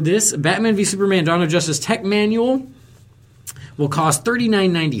 So, this Batman v Superman Dawn of Justice tech manual will cost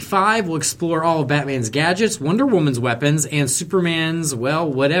 $39.95. We'll explore all of Batman's gadgets, Wonder Woman's weapons, and Superman's,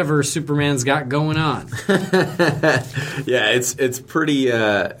 whatever Superman's got going on. Yeah, it's pretty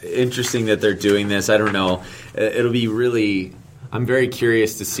interesting that they're doing this. I don't know. It'll be really... I'm very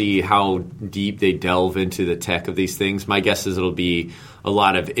curious to see how deep they delve into the tech of these things. My guess is it'll be a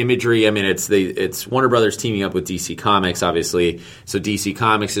lot of imagery. I mean, it's Warner Brothers teaming up with DC Comics, obviously. So DC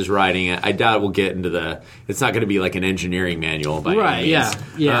Comics is writing it. I doubt we'll get into it's not going to be like an engineering manual by any means.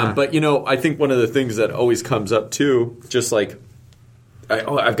 Yeah. But, I think one of the things that always comes up, too, just like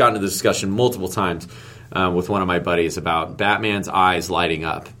I've gotten into this discussion multiple times with one of my buddies about Batman's eyes lighting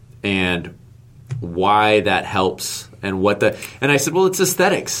up and why that helps. And I said, well, it's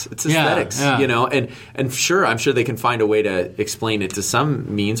aesthetics. It's aesthetics, and sure, I'm sure they can find a way to explain it to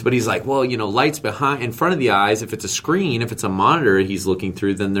some means. But he's like, well, lights in front of the eyes. If it's a screen, if it's a monitor he's looking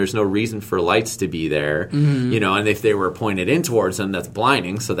through, then there's no reason for lights to be there. And if they were pointed in towards him, that's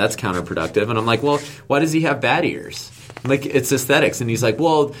blinding. So that's counterproductive. And I'm like, well, why does he have bat ears? Like, it's aesthetics. And he's like,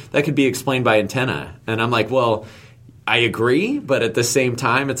 well, that could be explained by antenna. And I'm like, well, I agree, but at the same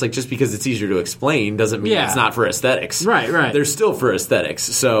time, it's like just because it's easier to explain doesn't mean it's not for aesthetics. Right. They're still for aesthetics.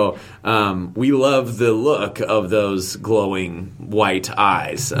 So we love the look of those glowing white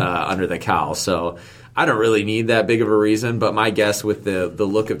eyes under the cowl. So I don't really need that big of a reason, but my guess with the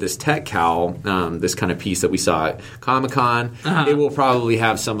look of this tech cowl, this kind of piece that we saw at Comic-Con, it will probably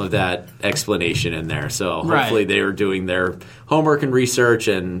have some of that explanation in there. So hopefully they are doing their homework and research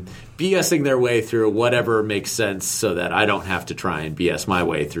and BSing their way through whatever makes sense so that I don't have to try and BS my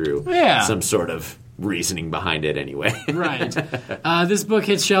way through some sort of reasoning behind it anyway. Right. This book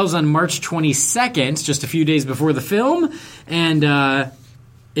hits shelves on March 22nd, just a few days before the film, and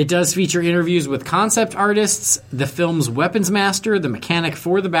it does feature interviews with concept artists, the film's weapons master, the mechanic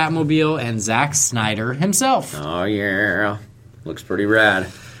for the Batmobile, and Zack Snyder himself. Oh, yeah. Looks pretty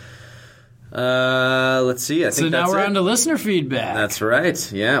rad. Let's see. I think so now that's we're it. on to listener feedback. That's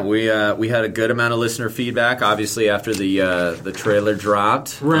right. Yeah, we had a good amount of listener feedback, obviously, after the trailer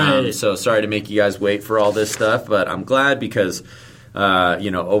dropped. Right. So sorry to make you guys wait for all this stuff, but I'm glad because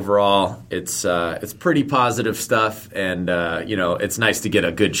overall it's pretty positive stuff, and it's nice to get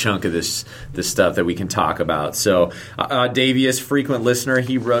a good chunk of this stuff that we can talk about. So Davius, frequent listener,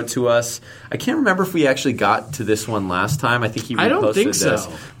 he wrote to us. I can't remember if we actually got to this one last time. I think he reposted I don't think this.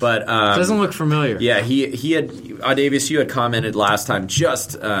 so. But doesn't look familiar. Yeah, he had Davius. You had commented last time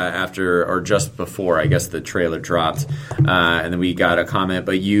just after or just before, I guess, the trailer dropped, and then we got a comment.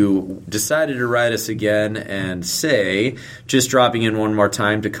 But you decided to write us again and say, just dropping in one more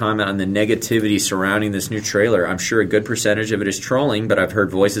time to comment on the negativity surrounding this new trailer. I'm sure a good percentage of it is trolling, but I've heard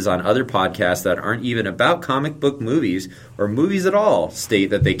voices on other podcasts that aren't even about comic book movies or movies at all state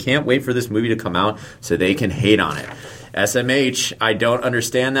that they can't wait for this movie to come out so they can hate on it. SMH, I don't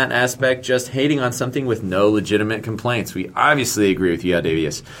understand that aspect, just hating on something with no legitimate complaints. We obviously agree with you,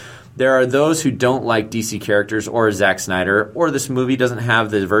 Davius. There are those who don't like DC characters or Zack Snyder, or this movie doesn't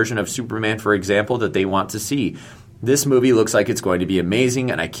have the version of Superman, for example, that they want to see. This movie looks like it's going to be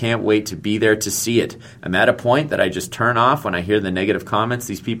amazing, and I can't wait to be there to see it. I'm at a point that I just turn off when I hear the negative comments.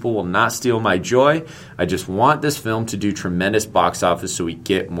 These people will not steal my joy. I just want this film to do tremendous box office so we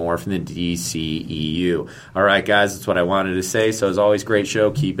get more from the DCEU. All right, guys, that's what I wanted to say. So as always, great show.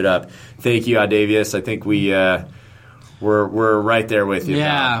 Keep it up. Thank you, Davius. I think we're right there with you.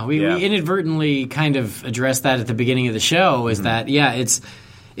 Yeah, we inadvertently kind of addressed that at the beginning of the show, is that,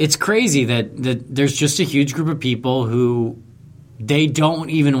 it's crazy that there's just a huge group of people who they don't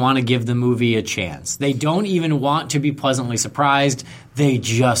even want to give the movie a chance. They don't even want to be pleasantly surprised. They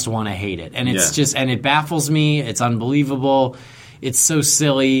just want to hate it. And it's just, and it baffles me. It's unbelievable. It's so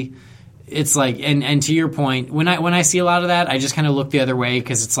silly. It's like, and to your point, when I see a lot of that, I just kind of look the other way,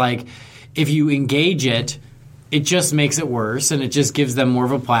 because it's like, if you engage it, it just makes it worse, and it just gives them more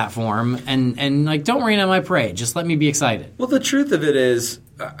of a platform. And like, don't rain on my parade. Just let me be excited. Well, the truth of it is,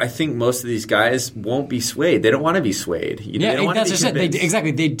 I think most of these guys won't be swayed. They don't want to be swayed. They don't want that's to be just it. Exactly.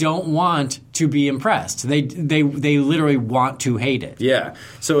 They don't want to be impressed. They literally want to hate it. Yeah.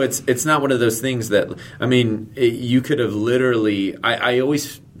 So it's not one of those things that, I mean, you could have literally. I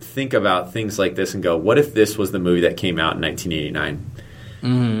always think about things like this and go, what if this was the movie that came out in 1989?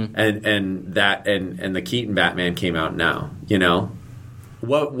 Mm-hmm. And the Keaton Batman came out now,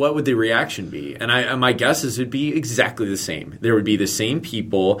 what would the reaction be? And my guess is it'd be exactly the same. There would be the same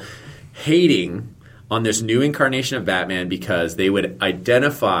people hating on this new incarnation of Batman because they would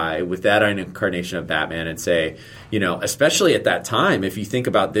identify with that incarnation of Batman and say, especially at that time, if you think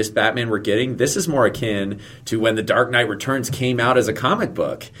about this Batman we're getting, this is more akin to when The Dark Knight Returns came out as a comic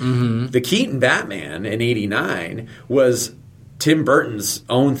book. Mm-hmm. The Keaton Batman in '89 was Tim Burton's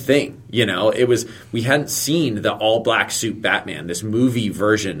own thing. We hadn't seen the all-black suit Batman, this movie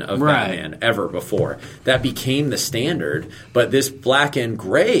version of Batman, ever before. That became the standard, but this black and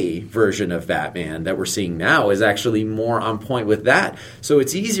gray version of Batman that we're seeing now is actually more on point with that. So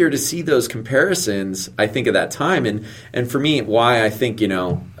it's easier to see those comparisons, I think, at that time. And for me, why I think,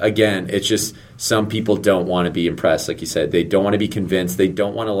 again, it's just some people don't want to be impressed, like you said. They don't want to be convinced. They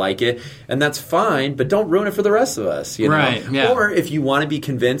don't want to like it. And that's fine, but don't ruin it for the rest of us, Right, yeah. Or if you want to be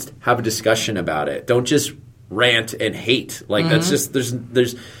convinced, have a discussion about it. Don't just rant and hate. Like, that's just,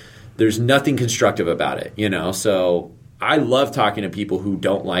 there's nothing constructive about it, So I love talking to people who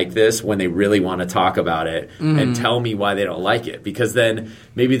don't like this when they really want to talk about it and tell me why they don't like it. Because then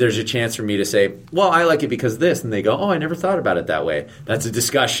maybe there's a chance for me to say, well, I like it because this. And they go, oh, I never thought about it that way. That's a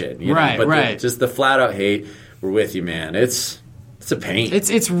discussion. But just the flat-out hate, we're with you, man. It's a pain.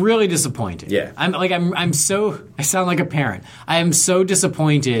 It's really disappointing. Yeah. I sound like a parent. I am so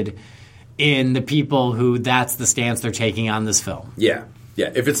disappointed in the people who that's the stance they're taking on this film. Yeah. Yeah,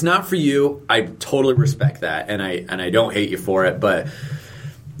 if it's not for you, I totally respect that, and I don't hate you for it. But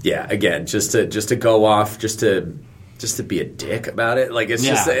yeah, again, just to go off, just to be a dick about it, like it's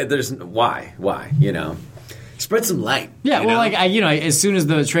just there's why, spread some light. Yeah, well, like as soon as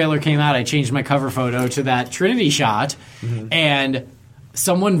the trailer came out, I changed my cover photo to that Trinity shot, and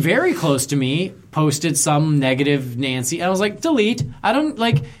someone very close to me posted some negative Nancy. I was like, delete. I don't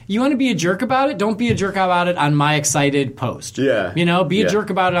you want to be a jerk about it? Don't be a jerk about it on my excited post. Yeah. Be a jerk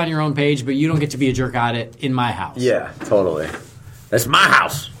about it on your own page, but you don't get to be a jerk at it in my house. Yeah, totally. That's my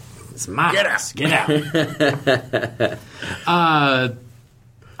house. It's my house. Get out.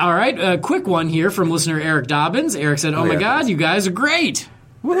 All right, a quick one here from listener Eric Dobbins. Eric said, oh my God, you guys are great.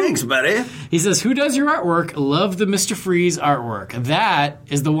 Thanks, buddy. He says, who does your artwork? Love the Mr. Freeze artwork. That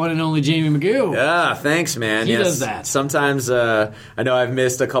is the one and only Jamie Magoo. Yeah, thanks, man. He does that. Sometimes I know I've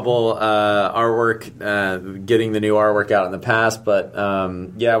missed a couple artwork, getting the new artwork out in the past, but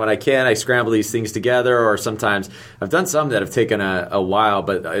yeah, when I can, I scramble these things together, or sometimes I've done some that have taken a while,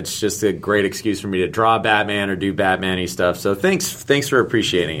 but it's just a great excuse for me to draw Batman or do Batman-y stuff. So thanks for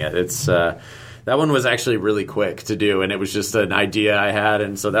appreciating it. It's that one was actually really quick to do, and it was just an idea I had,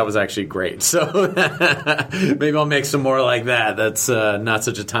 and so that was actually great. So maybe I'll make some more like that. That's not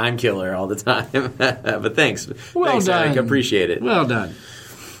such a time killer all the time. But thanks. Thanks, done. Eric. Appreciate it. Well done.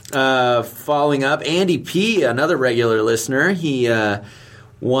 Following up, Andy P., another regular listener, he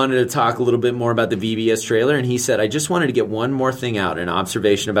wanted to talk a little bit more about the VBS trailer, and he said, I just wanted to get one more thing out, an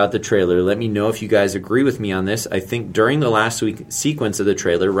observation about the trailer. Let me know if you guys agree with me on this. I think during the last week sequence of the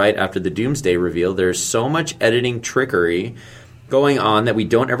trailer, right after the Doomsday reveal, there's so much editing trickery going on that we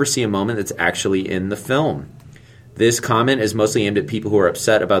don't ever see a moment that's actually in the film. This comment is mostly aimed at people who are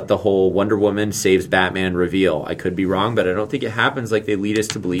upset about the whole Wonder Woman saves Batman reveal. I could be wrong, but I don't think it happens like they lead us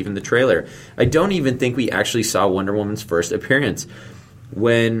to believe in the trailer. I don't even think we actually saw Wonder Woman's first appearance.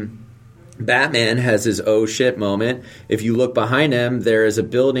 When Batman has his oh shit moment, if you look behind him, there is a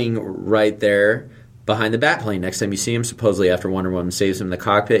building right there behind the Batplane. Next time you see him, supposedly after Wonder Woman saves him in the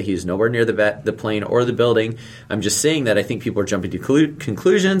cockpit, he's nowhere near the plane or the building. I'm just saying that I think people are jumping to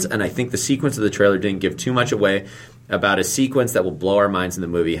conclusions, and I think the sequence of the trailer didn't give too much away about a sequence that will blow our minds in the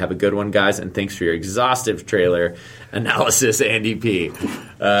movie. Have a good one, guys, and thanks for your exhaustive trailer analysis, Andy P.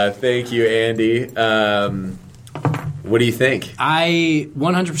 Thank you, Andy. What do you think? I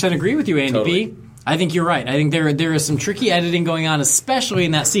 100% agree with you, Andy Totally. P. I think you're right. I think there is some tricky editing going on, especially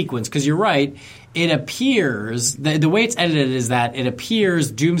in that sequence, because you're right. It appears, the way it's edited is that it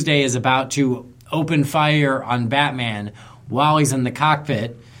appears Doomsday is about to open fire on Batman while he's in the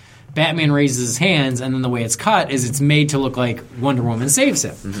cockpit. Batman raises his hands, and then the way it's cut is it's made to look like Wonder Woman saves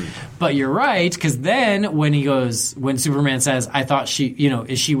him. Mm-hmm. But you're right, because then when Superman says, I thought she,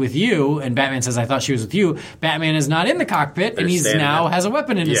 is she with you? And Batman says, I thought she was with you. Batman is not in the cockpit, and he's now has a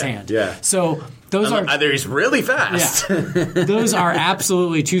weapon in his hand. Yeah. So those are either he's really fast. Yeah. Those are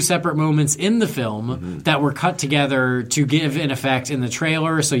absolutely two separate moments in the film that were cut together to give an effect in the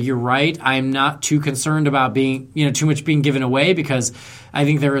trailer. So you're right. I'm not too concerned about being, too much being given away, because I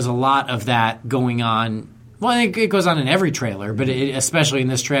think there is a lot of that going on. Well, I think it goes on in every trailer, but especially in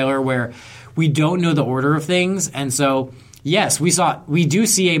this trailer where we don't know the order of things. And so, yes, we do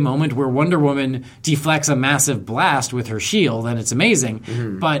see a moment where Wonder Woman deflects a massive blast with her shield, and it's amazing.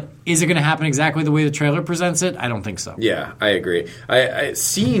 Mm-hmm. But is it going to happen exactly the way the trailer presents it? I don't think so. Yeah, I agree. It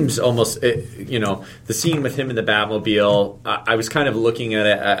seems almost, the scene with him in the Batmobile, I was kind of looking at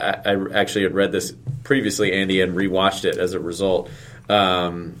it. I actually had read this previously, Andy, and rewatched it as a result.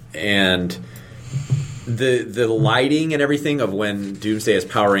 And the lighting and everything of when Doomsday is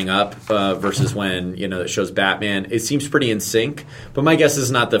powering up versus when it shows Batman, it seems pretty in sync. But my guess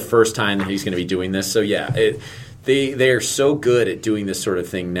is not the first time that he's going to be doing this. So yeah, they are so good at doing this sort of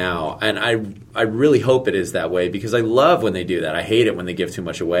thing now, and I really hope it is that way, because I love when they do that. I hate it when they give too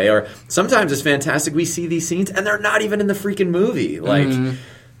much away, or sometimes it's fantastic. We see these scenes and they're not even in the freaking movie. Like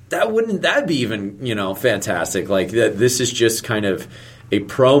that'd be even fantastic. Like this is just kind of a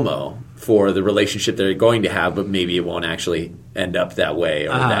promo for the relationship they're going to have, but maybe it won't actually end up that way,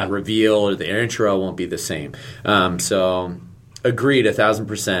 or that reveal or the intro won't be the same. So agreed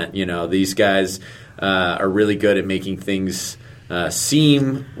 1,000%. These guys are really good at making things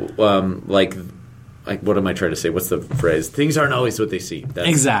seem like what am I trying to say? What's the phrase? Things aren't always what they seem.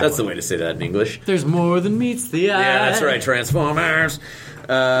 Exactly. That's the way to say that in English. There's more than meets the eye. Yeah, that's right. Transformers.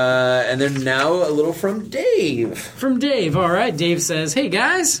 And then now a little from Dave. From Dave. All right. Dave says, hey,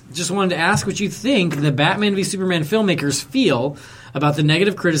 guys, just wanted to ask what you think the Batman v Superman filmmakers feel about the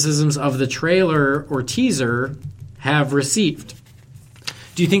negative criticisms of the trailer or teaser have received.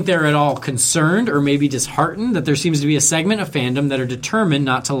 Do you think they're at all concerned or maybe disheartened that there seems to be a segment of fandom that are determined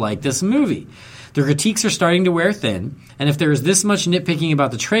not to like this movie? The critiques are starting to wear thin, and if there is this much nitpicking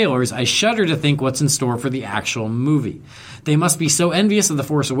about the trailers, I shudder to think what's in store for the actual movie. They must be so envious of the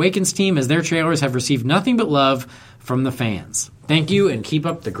Force Awakens team, as their trailers have received nothing but love from the fans. Thank you, and keep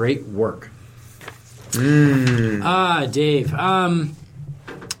up the great work. Dave.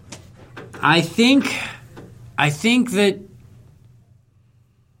 I think that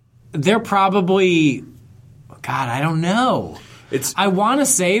they're probably... God, I don't know. I want to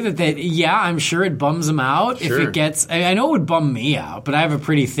say that yeah, I'm sure it bums them out if it gets. I know it would bum me out, but I have a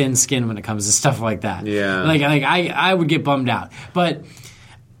pretty thin skin when it comes to stuff like that. Yeah, like I would get bummed out. But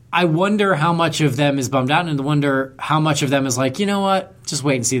I wonder how much of them is bummed out, and I wonder how much of them is like, you know what? Just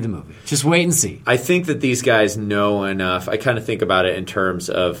wait and see the movie. Just wait and see. I think that these guys know enough. I kind of think about it in terms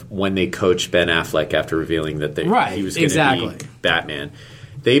of when they coached Ben Affleck after revealing that he was going to be Batman.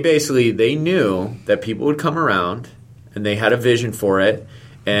 They knew that people would come around, and they had a vision for it,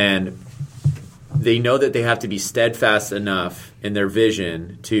 and they know that they have to be steadfast enough in their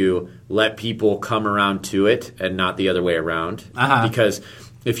vision to let people come around to it and not the other way around. Because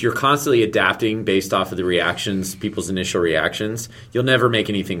if you're constantly adapting based off of the reactions, people's initial reactions, you'll never make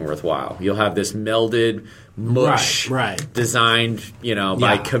anything worthwhile. You'll have this melded mush designed,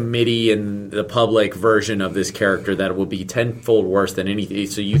 by committee and the public version of this character that will be tenfold worse than anything.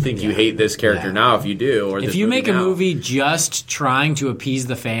 So you think you hate this character now if you do, or if you make a movie just trying to appease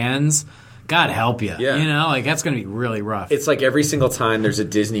the fans, God help you. Yeah. That's going to be really rough. It's like every single time there's a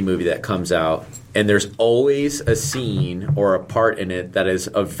Disney movie that comes out, and there's always a scene or a part in it that is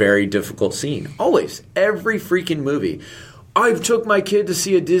a very difficult scene. Always. Every freaking movie. I took my kid to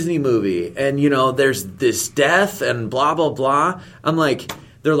see a Disney movie, and, there's this death and blah, blah, blah. I'm like...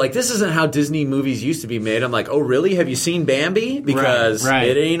 They're like, this isn't how Disney movies used to be made. I'm like, oh, really? Have you seen Bambi? Because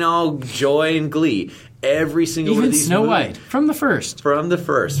it ain't all joy and glee. Every single one of these Snow movies. White, from the first. From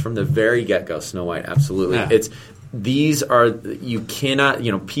the very get-go, Snow White, absolutely. Yeah. You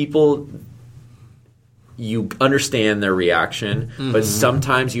cannot, people... You understand their reaction, but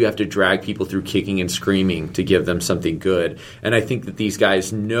sometimes you have to drag people through kicking and screaming to give them something good. And I think that these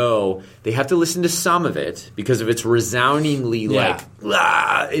guys know they have to listen to some of it, because if it's resoundingly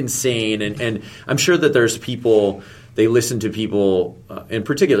insane, and I'm sure that there's people, they listen to people in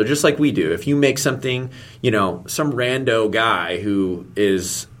particular, just like we do. If you make something, some rando guy who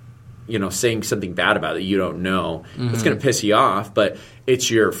is saying something bad about it you don't know, it's going to piss you off, but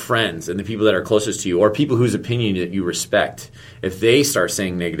it's your friends and the people that are closest to you, or people whose opinion that you respect. If they start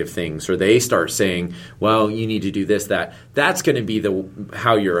saying negative things, or they start saying, well, you need to do this, that's going to be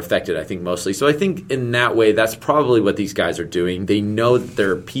how you're affected, I think, mostly. So I think in that way, that's probably what these guys are doing. They know that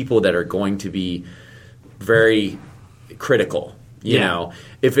there are people that are going to be very critical, you know.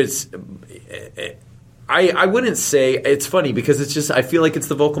 If it's... I wouldn't say it's funny, because it's just, I feel like it's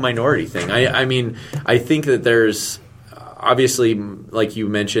the vocal minority thing. I mean, I think that there's obviously, like you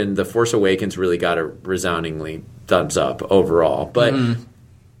mentioned, The Force Awakens really got a resoundingly thumbs up overall. But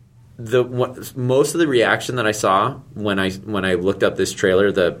most of the reaction that I saw when I looked up this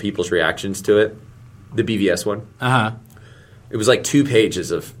trailer, the people's reactions to it, the BVS one, it was like 2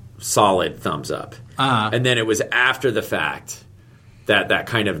 pages of solid thumbs up, and then it was after the fact that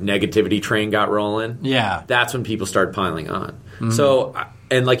kind of negativity train got rolling. Yeah. That's when people started piling on. So,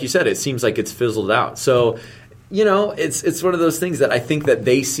 and like you said, it seems like it's fizzled out. So, it's one of those things that I think that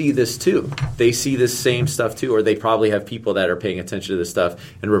they see this too. They see this same stuff too, or they probably have people that are paying attention to this stuff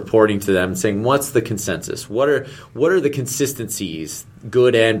and reporting to them and saying, what's the consensus? What are the consistencies,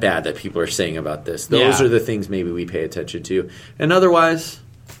 good and bad, that people are saying about this? Those are the things maybe we pay attention to. And otherwise...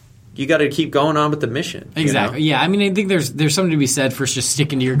 you got to keep going on with the mission. Exactly. Yeah. I mean, I think there's something to be said for just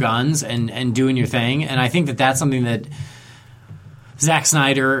sticking to your guns and doing your thing. And I think that that's something that Zack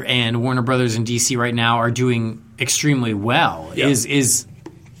Snyder and Warner Brothers and DC right now are doing extremely well. Yep. Is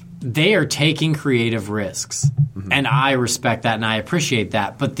they are taking creative risks. And I respect that and I appreciate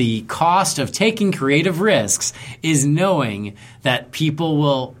that. But the cost of taking creative risks is knowing that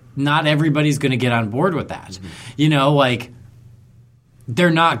not everybody's going to get on board with that.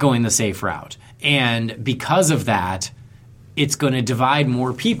 They're not going the safe route. And because of that, it's going to divide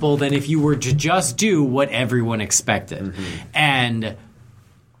more people than if you were to just do what everyone expected. And,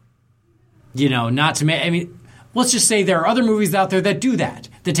 not to make... I mean, let's just say there are other movies out there that do that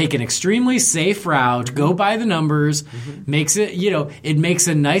take an extremely safe route, go by the numbers, makes it, it makes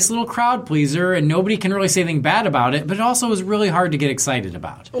a nice little crowd pleaser, and nobody can really say anything bad about it, but it also is really hard to get excited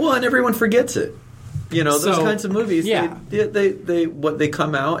about. Well, and everyone forgets it. Those kinds of movies, they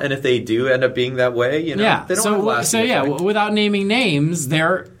come out, and if they do end up being that way, they don't last. Without naming names,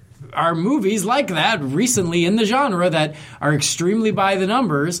 there are movies like that recently in the genre that are extremely by the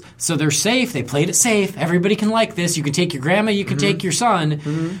numbers, so they're safe. They played it safe. Everybody can like this. You can take your grandma, you can take your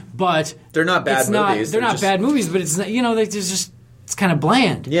son, but they're not bad movies. They're not bad movies, but it's it's kind of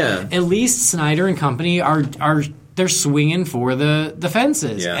bland. Yeah. At least Snyder and company are they're swinging for the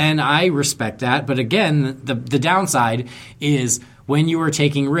fences. Yeah. And I respect that. But again, the downside is when you are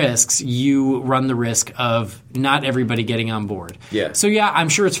taking risks, you run the risk of not everybody getting on board. Yeah. So, I'm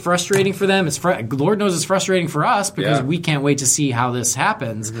sure it's frustrating for them. Lord knows it's frustrating for us because we can't wait to see how this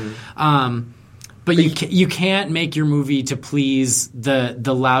happens. But you can't make your movie to please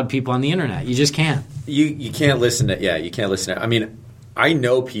the loud people on the internet. You just can't. You can't listen to you can't listen to I mean, I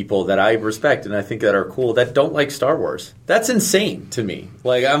know people that I respect and I think that are cool that don't like Star Wars. That's insane to me.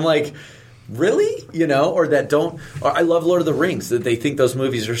 Like, I'm like, really? You know, or that don't. Or I love Lord of the Rings, that they think those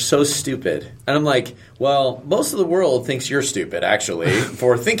movies are so stupid. And I'm like, well, most of the world thinks you're stupid, actually,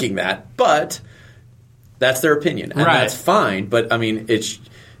 for thinking that. But that's their opinion. And that's fine. But, I mean, it's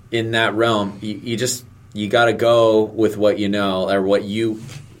in that realm, you got to go with what you know, or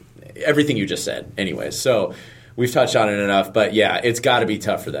everything you just said, anyways. So we've touched on it enough, but yeah, it's got to be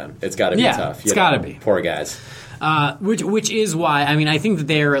tough for them. It's got to be tough. It's got to be. Poor guys. Which is why, I mean, I think that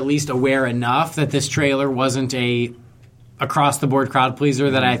they are at least aware enough that this trailer wasn't a across-the-board crowd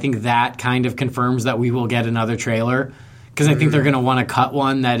pleaser, that I think that kind of confirms that we will get another trailer. Because I think they're going to want to cut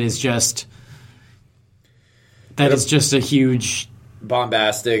one that is just a huge...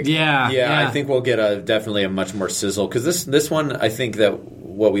 bombastic. Yeah. I think we'll get definitely a much more sizzle, because this one, I think that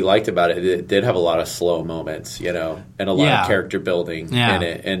what we liked about it did have a lot of slow moments, you know, and a lot of character building in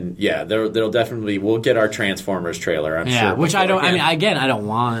it. And there'll definitely, we'll get our Transformers trailer, I'm sure. Which I don't. I mean, again, I don't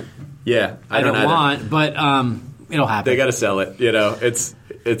want. Yeah, I don't want, but it'll happen. They got to sell it, you know. It's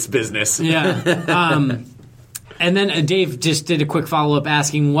business. Yeah. And then Dave just did a quick follow-up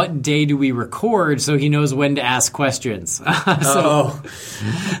asking, what day do we record, so he knows when to ask questions.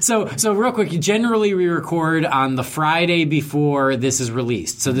 So real quick, generally we record on the Friday before this is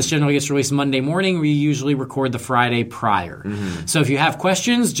released. So this generally gets released Monday morning. We usually record the Friday prior. Mm-hmm. So if you have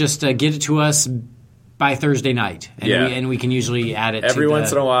questions, just get it to us by Thursday night. And we can usually add it every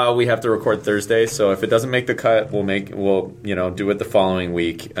once in a while. We have to record Thursday, so if it doesn't make the cut, we'll do it the following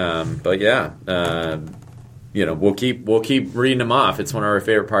week. You know, we'll keep reading them off. It's one of our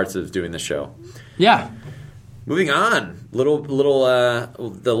favorite parts of doing the show. Yeah. Moving on,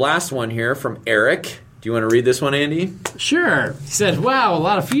 the last one here from Eric. Do you want to read this one, Andy? Sure. He said, "Wow, a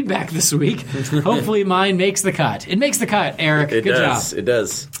lot of feedback this week. Hopefully mine makes the cut." It makes the cut, Eric. Good job. It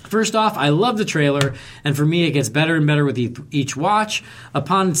does. First off, I love the trailer, and for me, it gets better and better with each watch.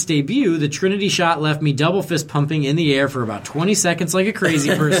 Upon its debut, the Trinity shot left me double fist pumping in the air for about 20 seconds like a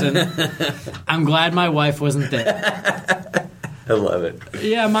crazy person. I'm glad my wife wasn't there. I love it.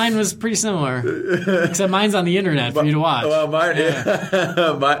 Yeah, mine was pretty similar, except mine's on the internet for you to watch. Well,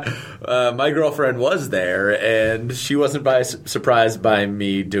 my girlfriend was there, and she wasn't surprised by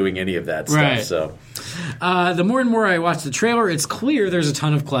me doing any of that stuff. Right. So, the more and more I watch the trailer, it's clear there's a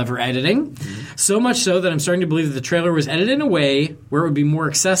ton of clever editing. Mm-hmm. So much so that I'm starting to believe that the trailer was edited in a way where it would be more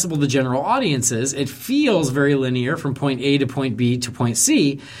accessible to general audiences. It feels very linear from point A to point B to point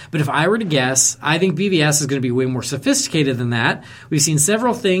C, but if I were to guess, I think BVS is going to be way more sophisticated than that. We've seen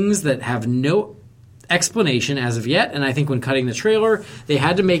several things that have no explanation as of yet, and I think when cutting the trailer, they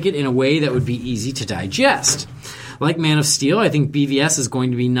had to make it in a way that would be easy to digest. Like Man of Steel, I think BVS is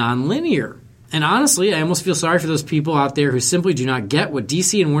going to be non-linear. And honestly, I almost feel sorry for those people out there who simply do not get what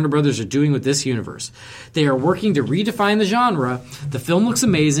DC and Warner Brothers are doing with this universe. They are working to redefine the genre. The film looks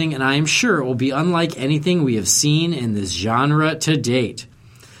amazing, and I am sure it will be unlike anything we have seen in this genre to date.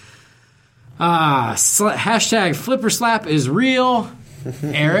 Hashtag Flipper Slap is real.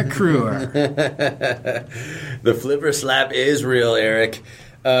 Eric Kruer. The Flipper Slap is real, Eric.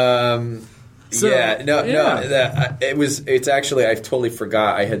 It's actually, I totally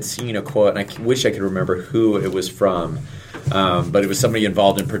forgot. I had seen a quote, and I wish I could remember who it was from. But it was somebody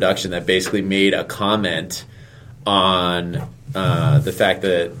involved in production that basically made a comment on the fact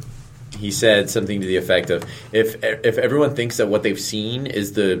that he said something to the effect of, if everyone thinks that what they've seen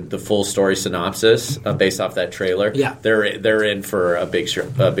is the full story synopsis based off that trailer, they're in for a big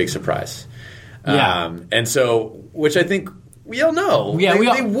surprise. And so, which I think we all know. Yeah,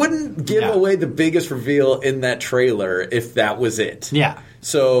 they wouldn't give away the biggest reveal in that trailer if that was it. Yeah.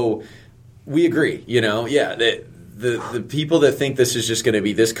 So we agree. You know, the people that think this is just going to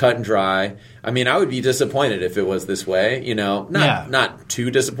be this cut and dry. I mean, I would be disappointed if it was this way. You know, not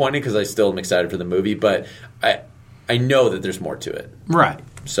too disappointed because I still am excited for the movie, but I know that there's more to it. Right.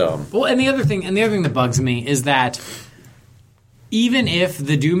 So and the other thing that bugs me is that even if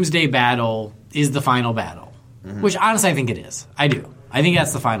the Doomsday battle is the final battle, which honestly I think it is, I do. I think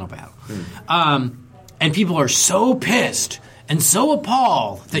that's the final battle, and people are so pissed and so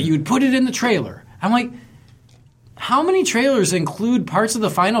appalled that you would put it in the trailer. I'm like, how many trailers include parts of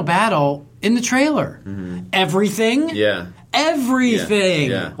the final battle in the trailer? Mm-hmm. Everything? Yeah. Everything.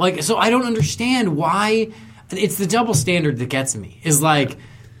 Yeah. Like, so I don't understand why. It's the double standard that gets me. Is like,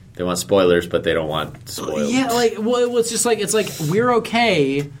 they want spoilers, but they don't want spoilers. Yeah, it's just like, it's like we're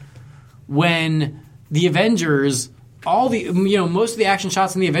okay when the Avengers most of the action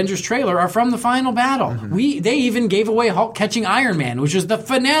shots in the Avengers trailer are from the final battle. They even gave away Hulk catching Iron Man, which was the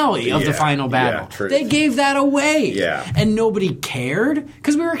finale of the final battle. They gave that away. Yeah. And nobody cared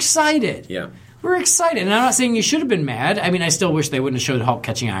because we were excited. Yeah. We were excited. And I'm not saying you should have been mad. I mean, I still wish they wouldn't have showed Hulk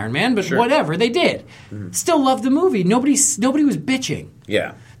catching Iron Man, but whatever. They did. Still loved the movie. Nobody was bitching.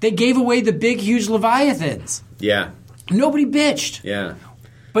 Yeah. They gave away the big, huge Leviathans. Yeah. Nobody bitched. Yeah.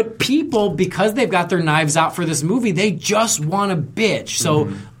 But people, because they've got their knives out for this movie, they just want to bitch.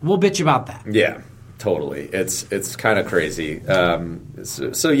 So we'll bitch about that. Yeah, totally. It's kind of crazy.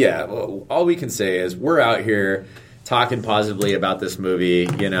 So yeah, all we can say is we're out here talking positively about this movie,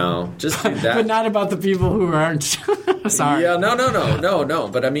 just do that. But not about the people who aren't. Sorry. Yeah, no.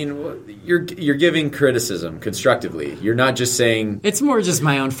 But I mean, you're giving criticism constructively. You're not just saying. It's more just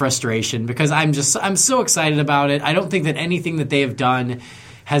my own frustration because I'm so excited about it. I don't think that anything that they have done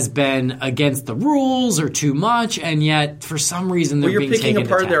has been against the rules or too much, and yet for some reason they're being taken to task. You're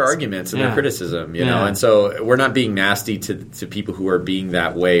picking apart their arguments and their criticism, know, and so we're not being nasty to people who are being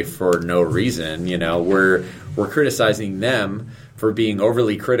that way for no reason. We're criticizing them for being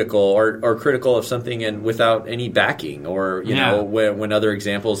overly critical or critical of something and without any backing, or when other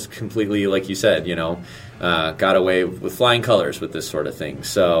examples completely, like you said, got away with flying colors with this sort of thing.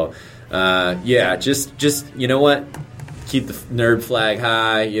 So just you know what. Keep the nerd flag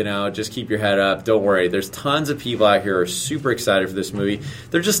high, just keep your head up. Don't worry. There's tons of people out here who are super excited for this movie.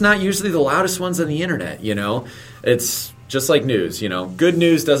 They're just not usually the loudest ones on the internet, It's just like news, Good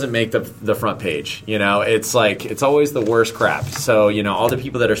news doesn't make the front page, It's like, it's always the worst crap. So, all the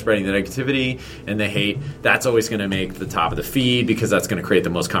people that are spreading the negativity and the hate, that's always going to make the top of the feed because that's going to create the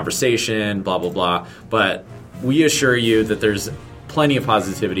most conversation, blah, blah, blah. But we assure you that there's plenty of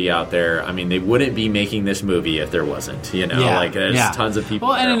positivity out there. I mean, they wouldn't be making this movie if there wasn't, there's tons of people.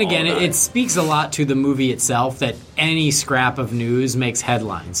 Well, and again, it speaks a lot to the movie itself that any scrap of news makes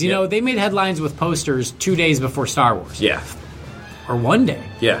headlines. They made headlines with posters 2 days before Star Wars. Yeah. Or one day.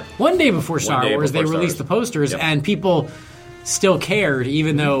 Yeah. One day before Star Wars, they released the posters, and people still cared,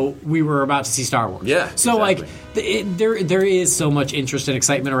 even though we were about to see Star Wars. Yeah. So, exactly. there is so much interest and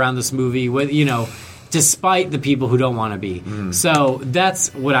excitement around this movie with, despite the people who don't want to be. So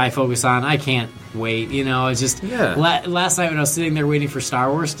that's what I focus on. I can't wait. It's just last night when I was sitting there waiting for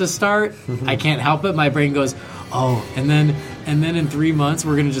Star Wars to start, I can't help it. My brain goes, oh, and then in 3 months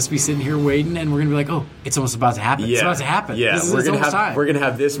we're gonna just be sitting here waiting, and we're gonna be like, oh, it's almost about to happen. Yeah. It's about to happen. Yeah, we're gonna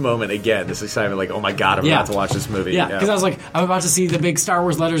have this moment again. This excitement, like, oh my god, I'm about to watch this movie. Yeah, because I was like, I'm about to see the big Star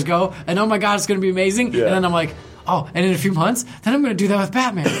Wars letters go, and oh my god, it's gonna be amazing. Yeah. And then I'm like, oh, and in a few months, then I'm going to do that with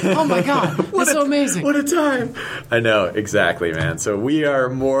Batman. Oh, my God. That's so amazing. What a time. I know. Exactly, man. So we are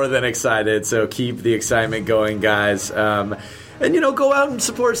more than excited. So keep the excitement going, guys. And, go out and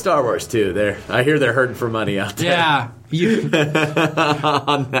support Star Wars, too. I hear they're hurting for money out there. Yeah.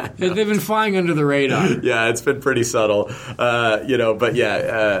 On that they've been flying under the radar. Yeah, it's been pretty subtle. But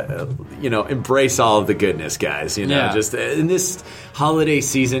embrace all of the goodness, guys. Just in this holiday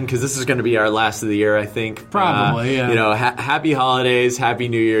season, because this is going to be our last of the year, I think. Probably, happy holidays, happy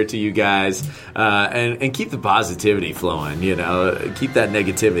New Year to you guys, and keep the positivity flowing. Keep that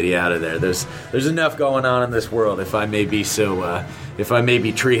negativity out of there. There's enough going on in this world. If I may be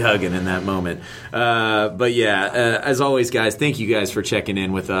tree hugging in that moment. As always, guys, thank you guys for checking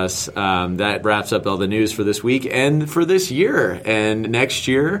in with us. That wraps up all the news for this week and for this year. And next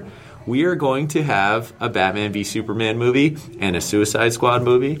year, we are going to have a Batman v Superman movie and a Suicide Squad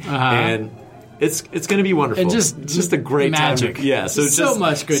movie. And it's going to be wonderful. And just a great magic. time. So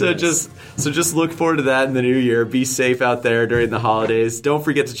much goodness. So just look forward to that in the new year. Be safe out there during the holidays. Don't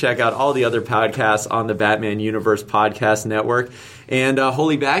forget to check out all the other podcasts on the Batman Universe Podcast Network. And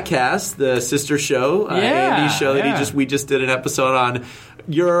Holy Batcast, the sister show, Andy's show that we just did an episode on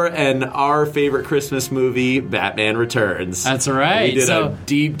your and our favorite Christmas movie, Batman Returns. That's right. We did a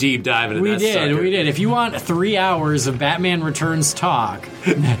deep dive into that. We did. If you want 3 hours of Batman Returns talk,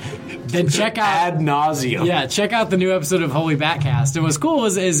 then check out ad nauseum. Yeah, check out the new episode of Holy Batcast. And what's cool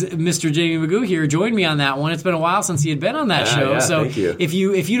is Mr. Jamie Magoo here joined me on that one. It's been a while since he had been on that show. So thank you. if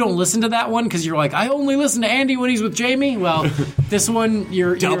you don't listen to that one because you're like, I only listen to Andy when he's with Jamie, well, this one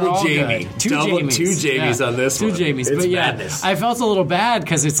you're all Jamie. good. Two Jamies on this one. Two Jamies. It's but madness. I felt a little bad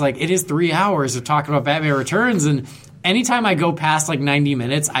because it's like it is 3 hours of talking about Batman Returns, and anytime I go past like 90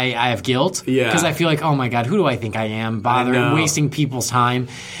 minutes, I have guilt. Yeah. Because I feel like, oh my God, who do I think I am? Bothering, wasting people's time.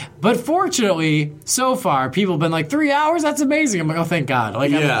 But fortunately, so far, people have been like, 3 hours? That's amazing. I'm like, oh, thank God.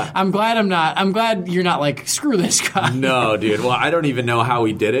 Like, I'm glad you're not like, screw this guy. No, dude. Well, I don't even know how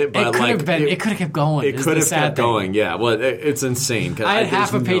we did it, but it could have kept going. It could have kept going, yeah. Well, it's insane. I had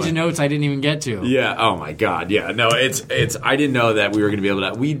half a page of notes I didn't even get to. Yeah. Oh my God. Yeah. No. It's. I didn't know that we were going to be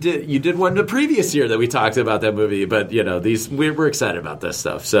able to. You did one the previous year that we talked about that movie, but we're excited about this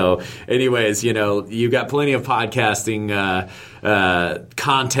stuff. So, anyways, you got plenty of podcasting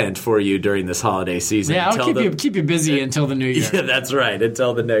content for you during this holiday season. Yeah, I'll keep you busy until the new year. Yeah, that's right.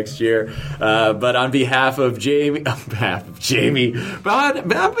 Until the next year. But on behalf of Jamie, on behalf of Jamie,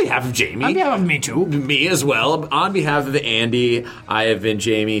 me too, me as well. On behalf of Andy, I have been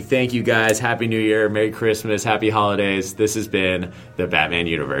Jamie. Thank you guys. Happy New Year, Merry Christmas, Happy Holidays. This has been the Batman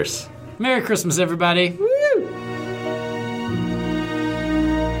Universe. Merry Christmas, everybody. Woo!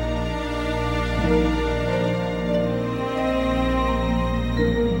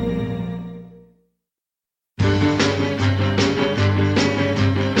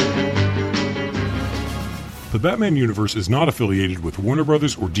 The Batman Universe is not affiliated with Warner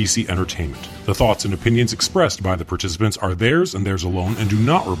Brothers or DC Entertainment. The thoughts and opinions expressed by the participants are theirs and theirs alone and do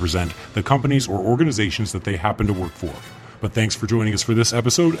not represent the companies or organizations that they happen to work for. But thanks for joining us for this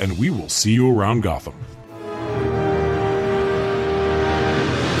episode, and we will see you around Gotham.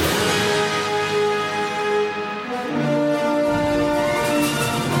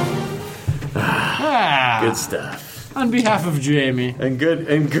 Good stuff. On behalf of Jamie. And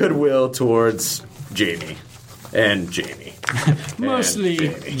goodwill towards Jamie. And Jamie.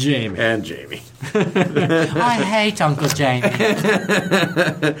 Mostly Jamie. And Jamie. I hate Uncle Jamie.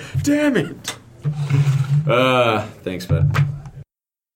 Damn it. Thanks, bud.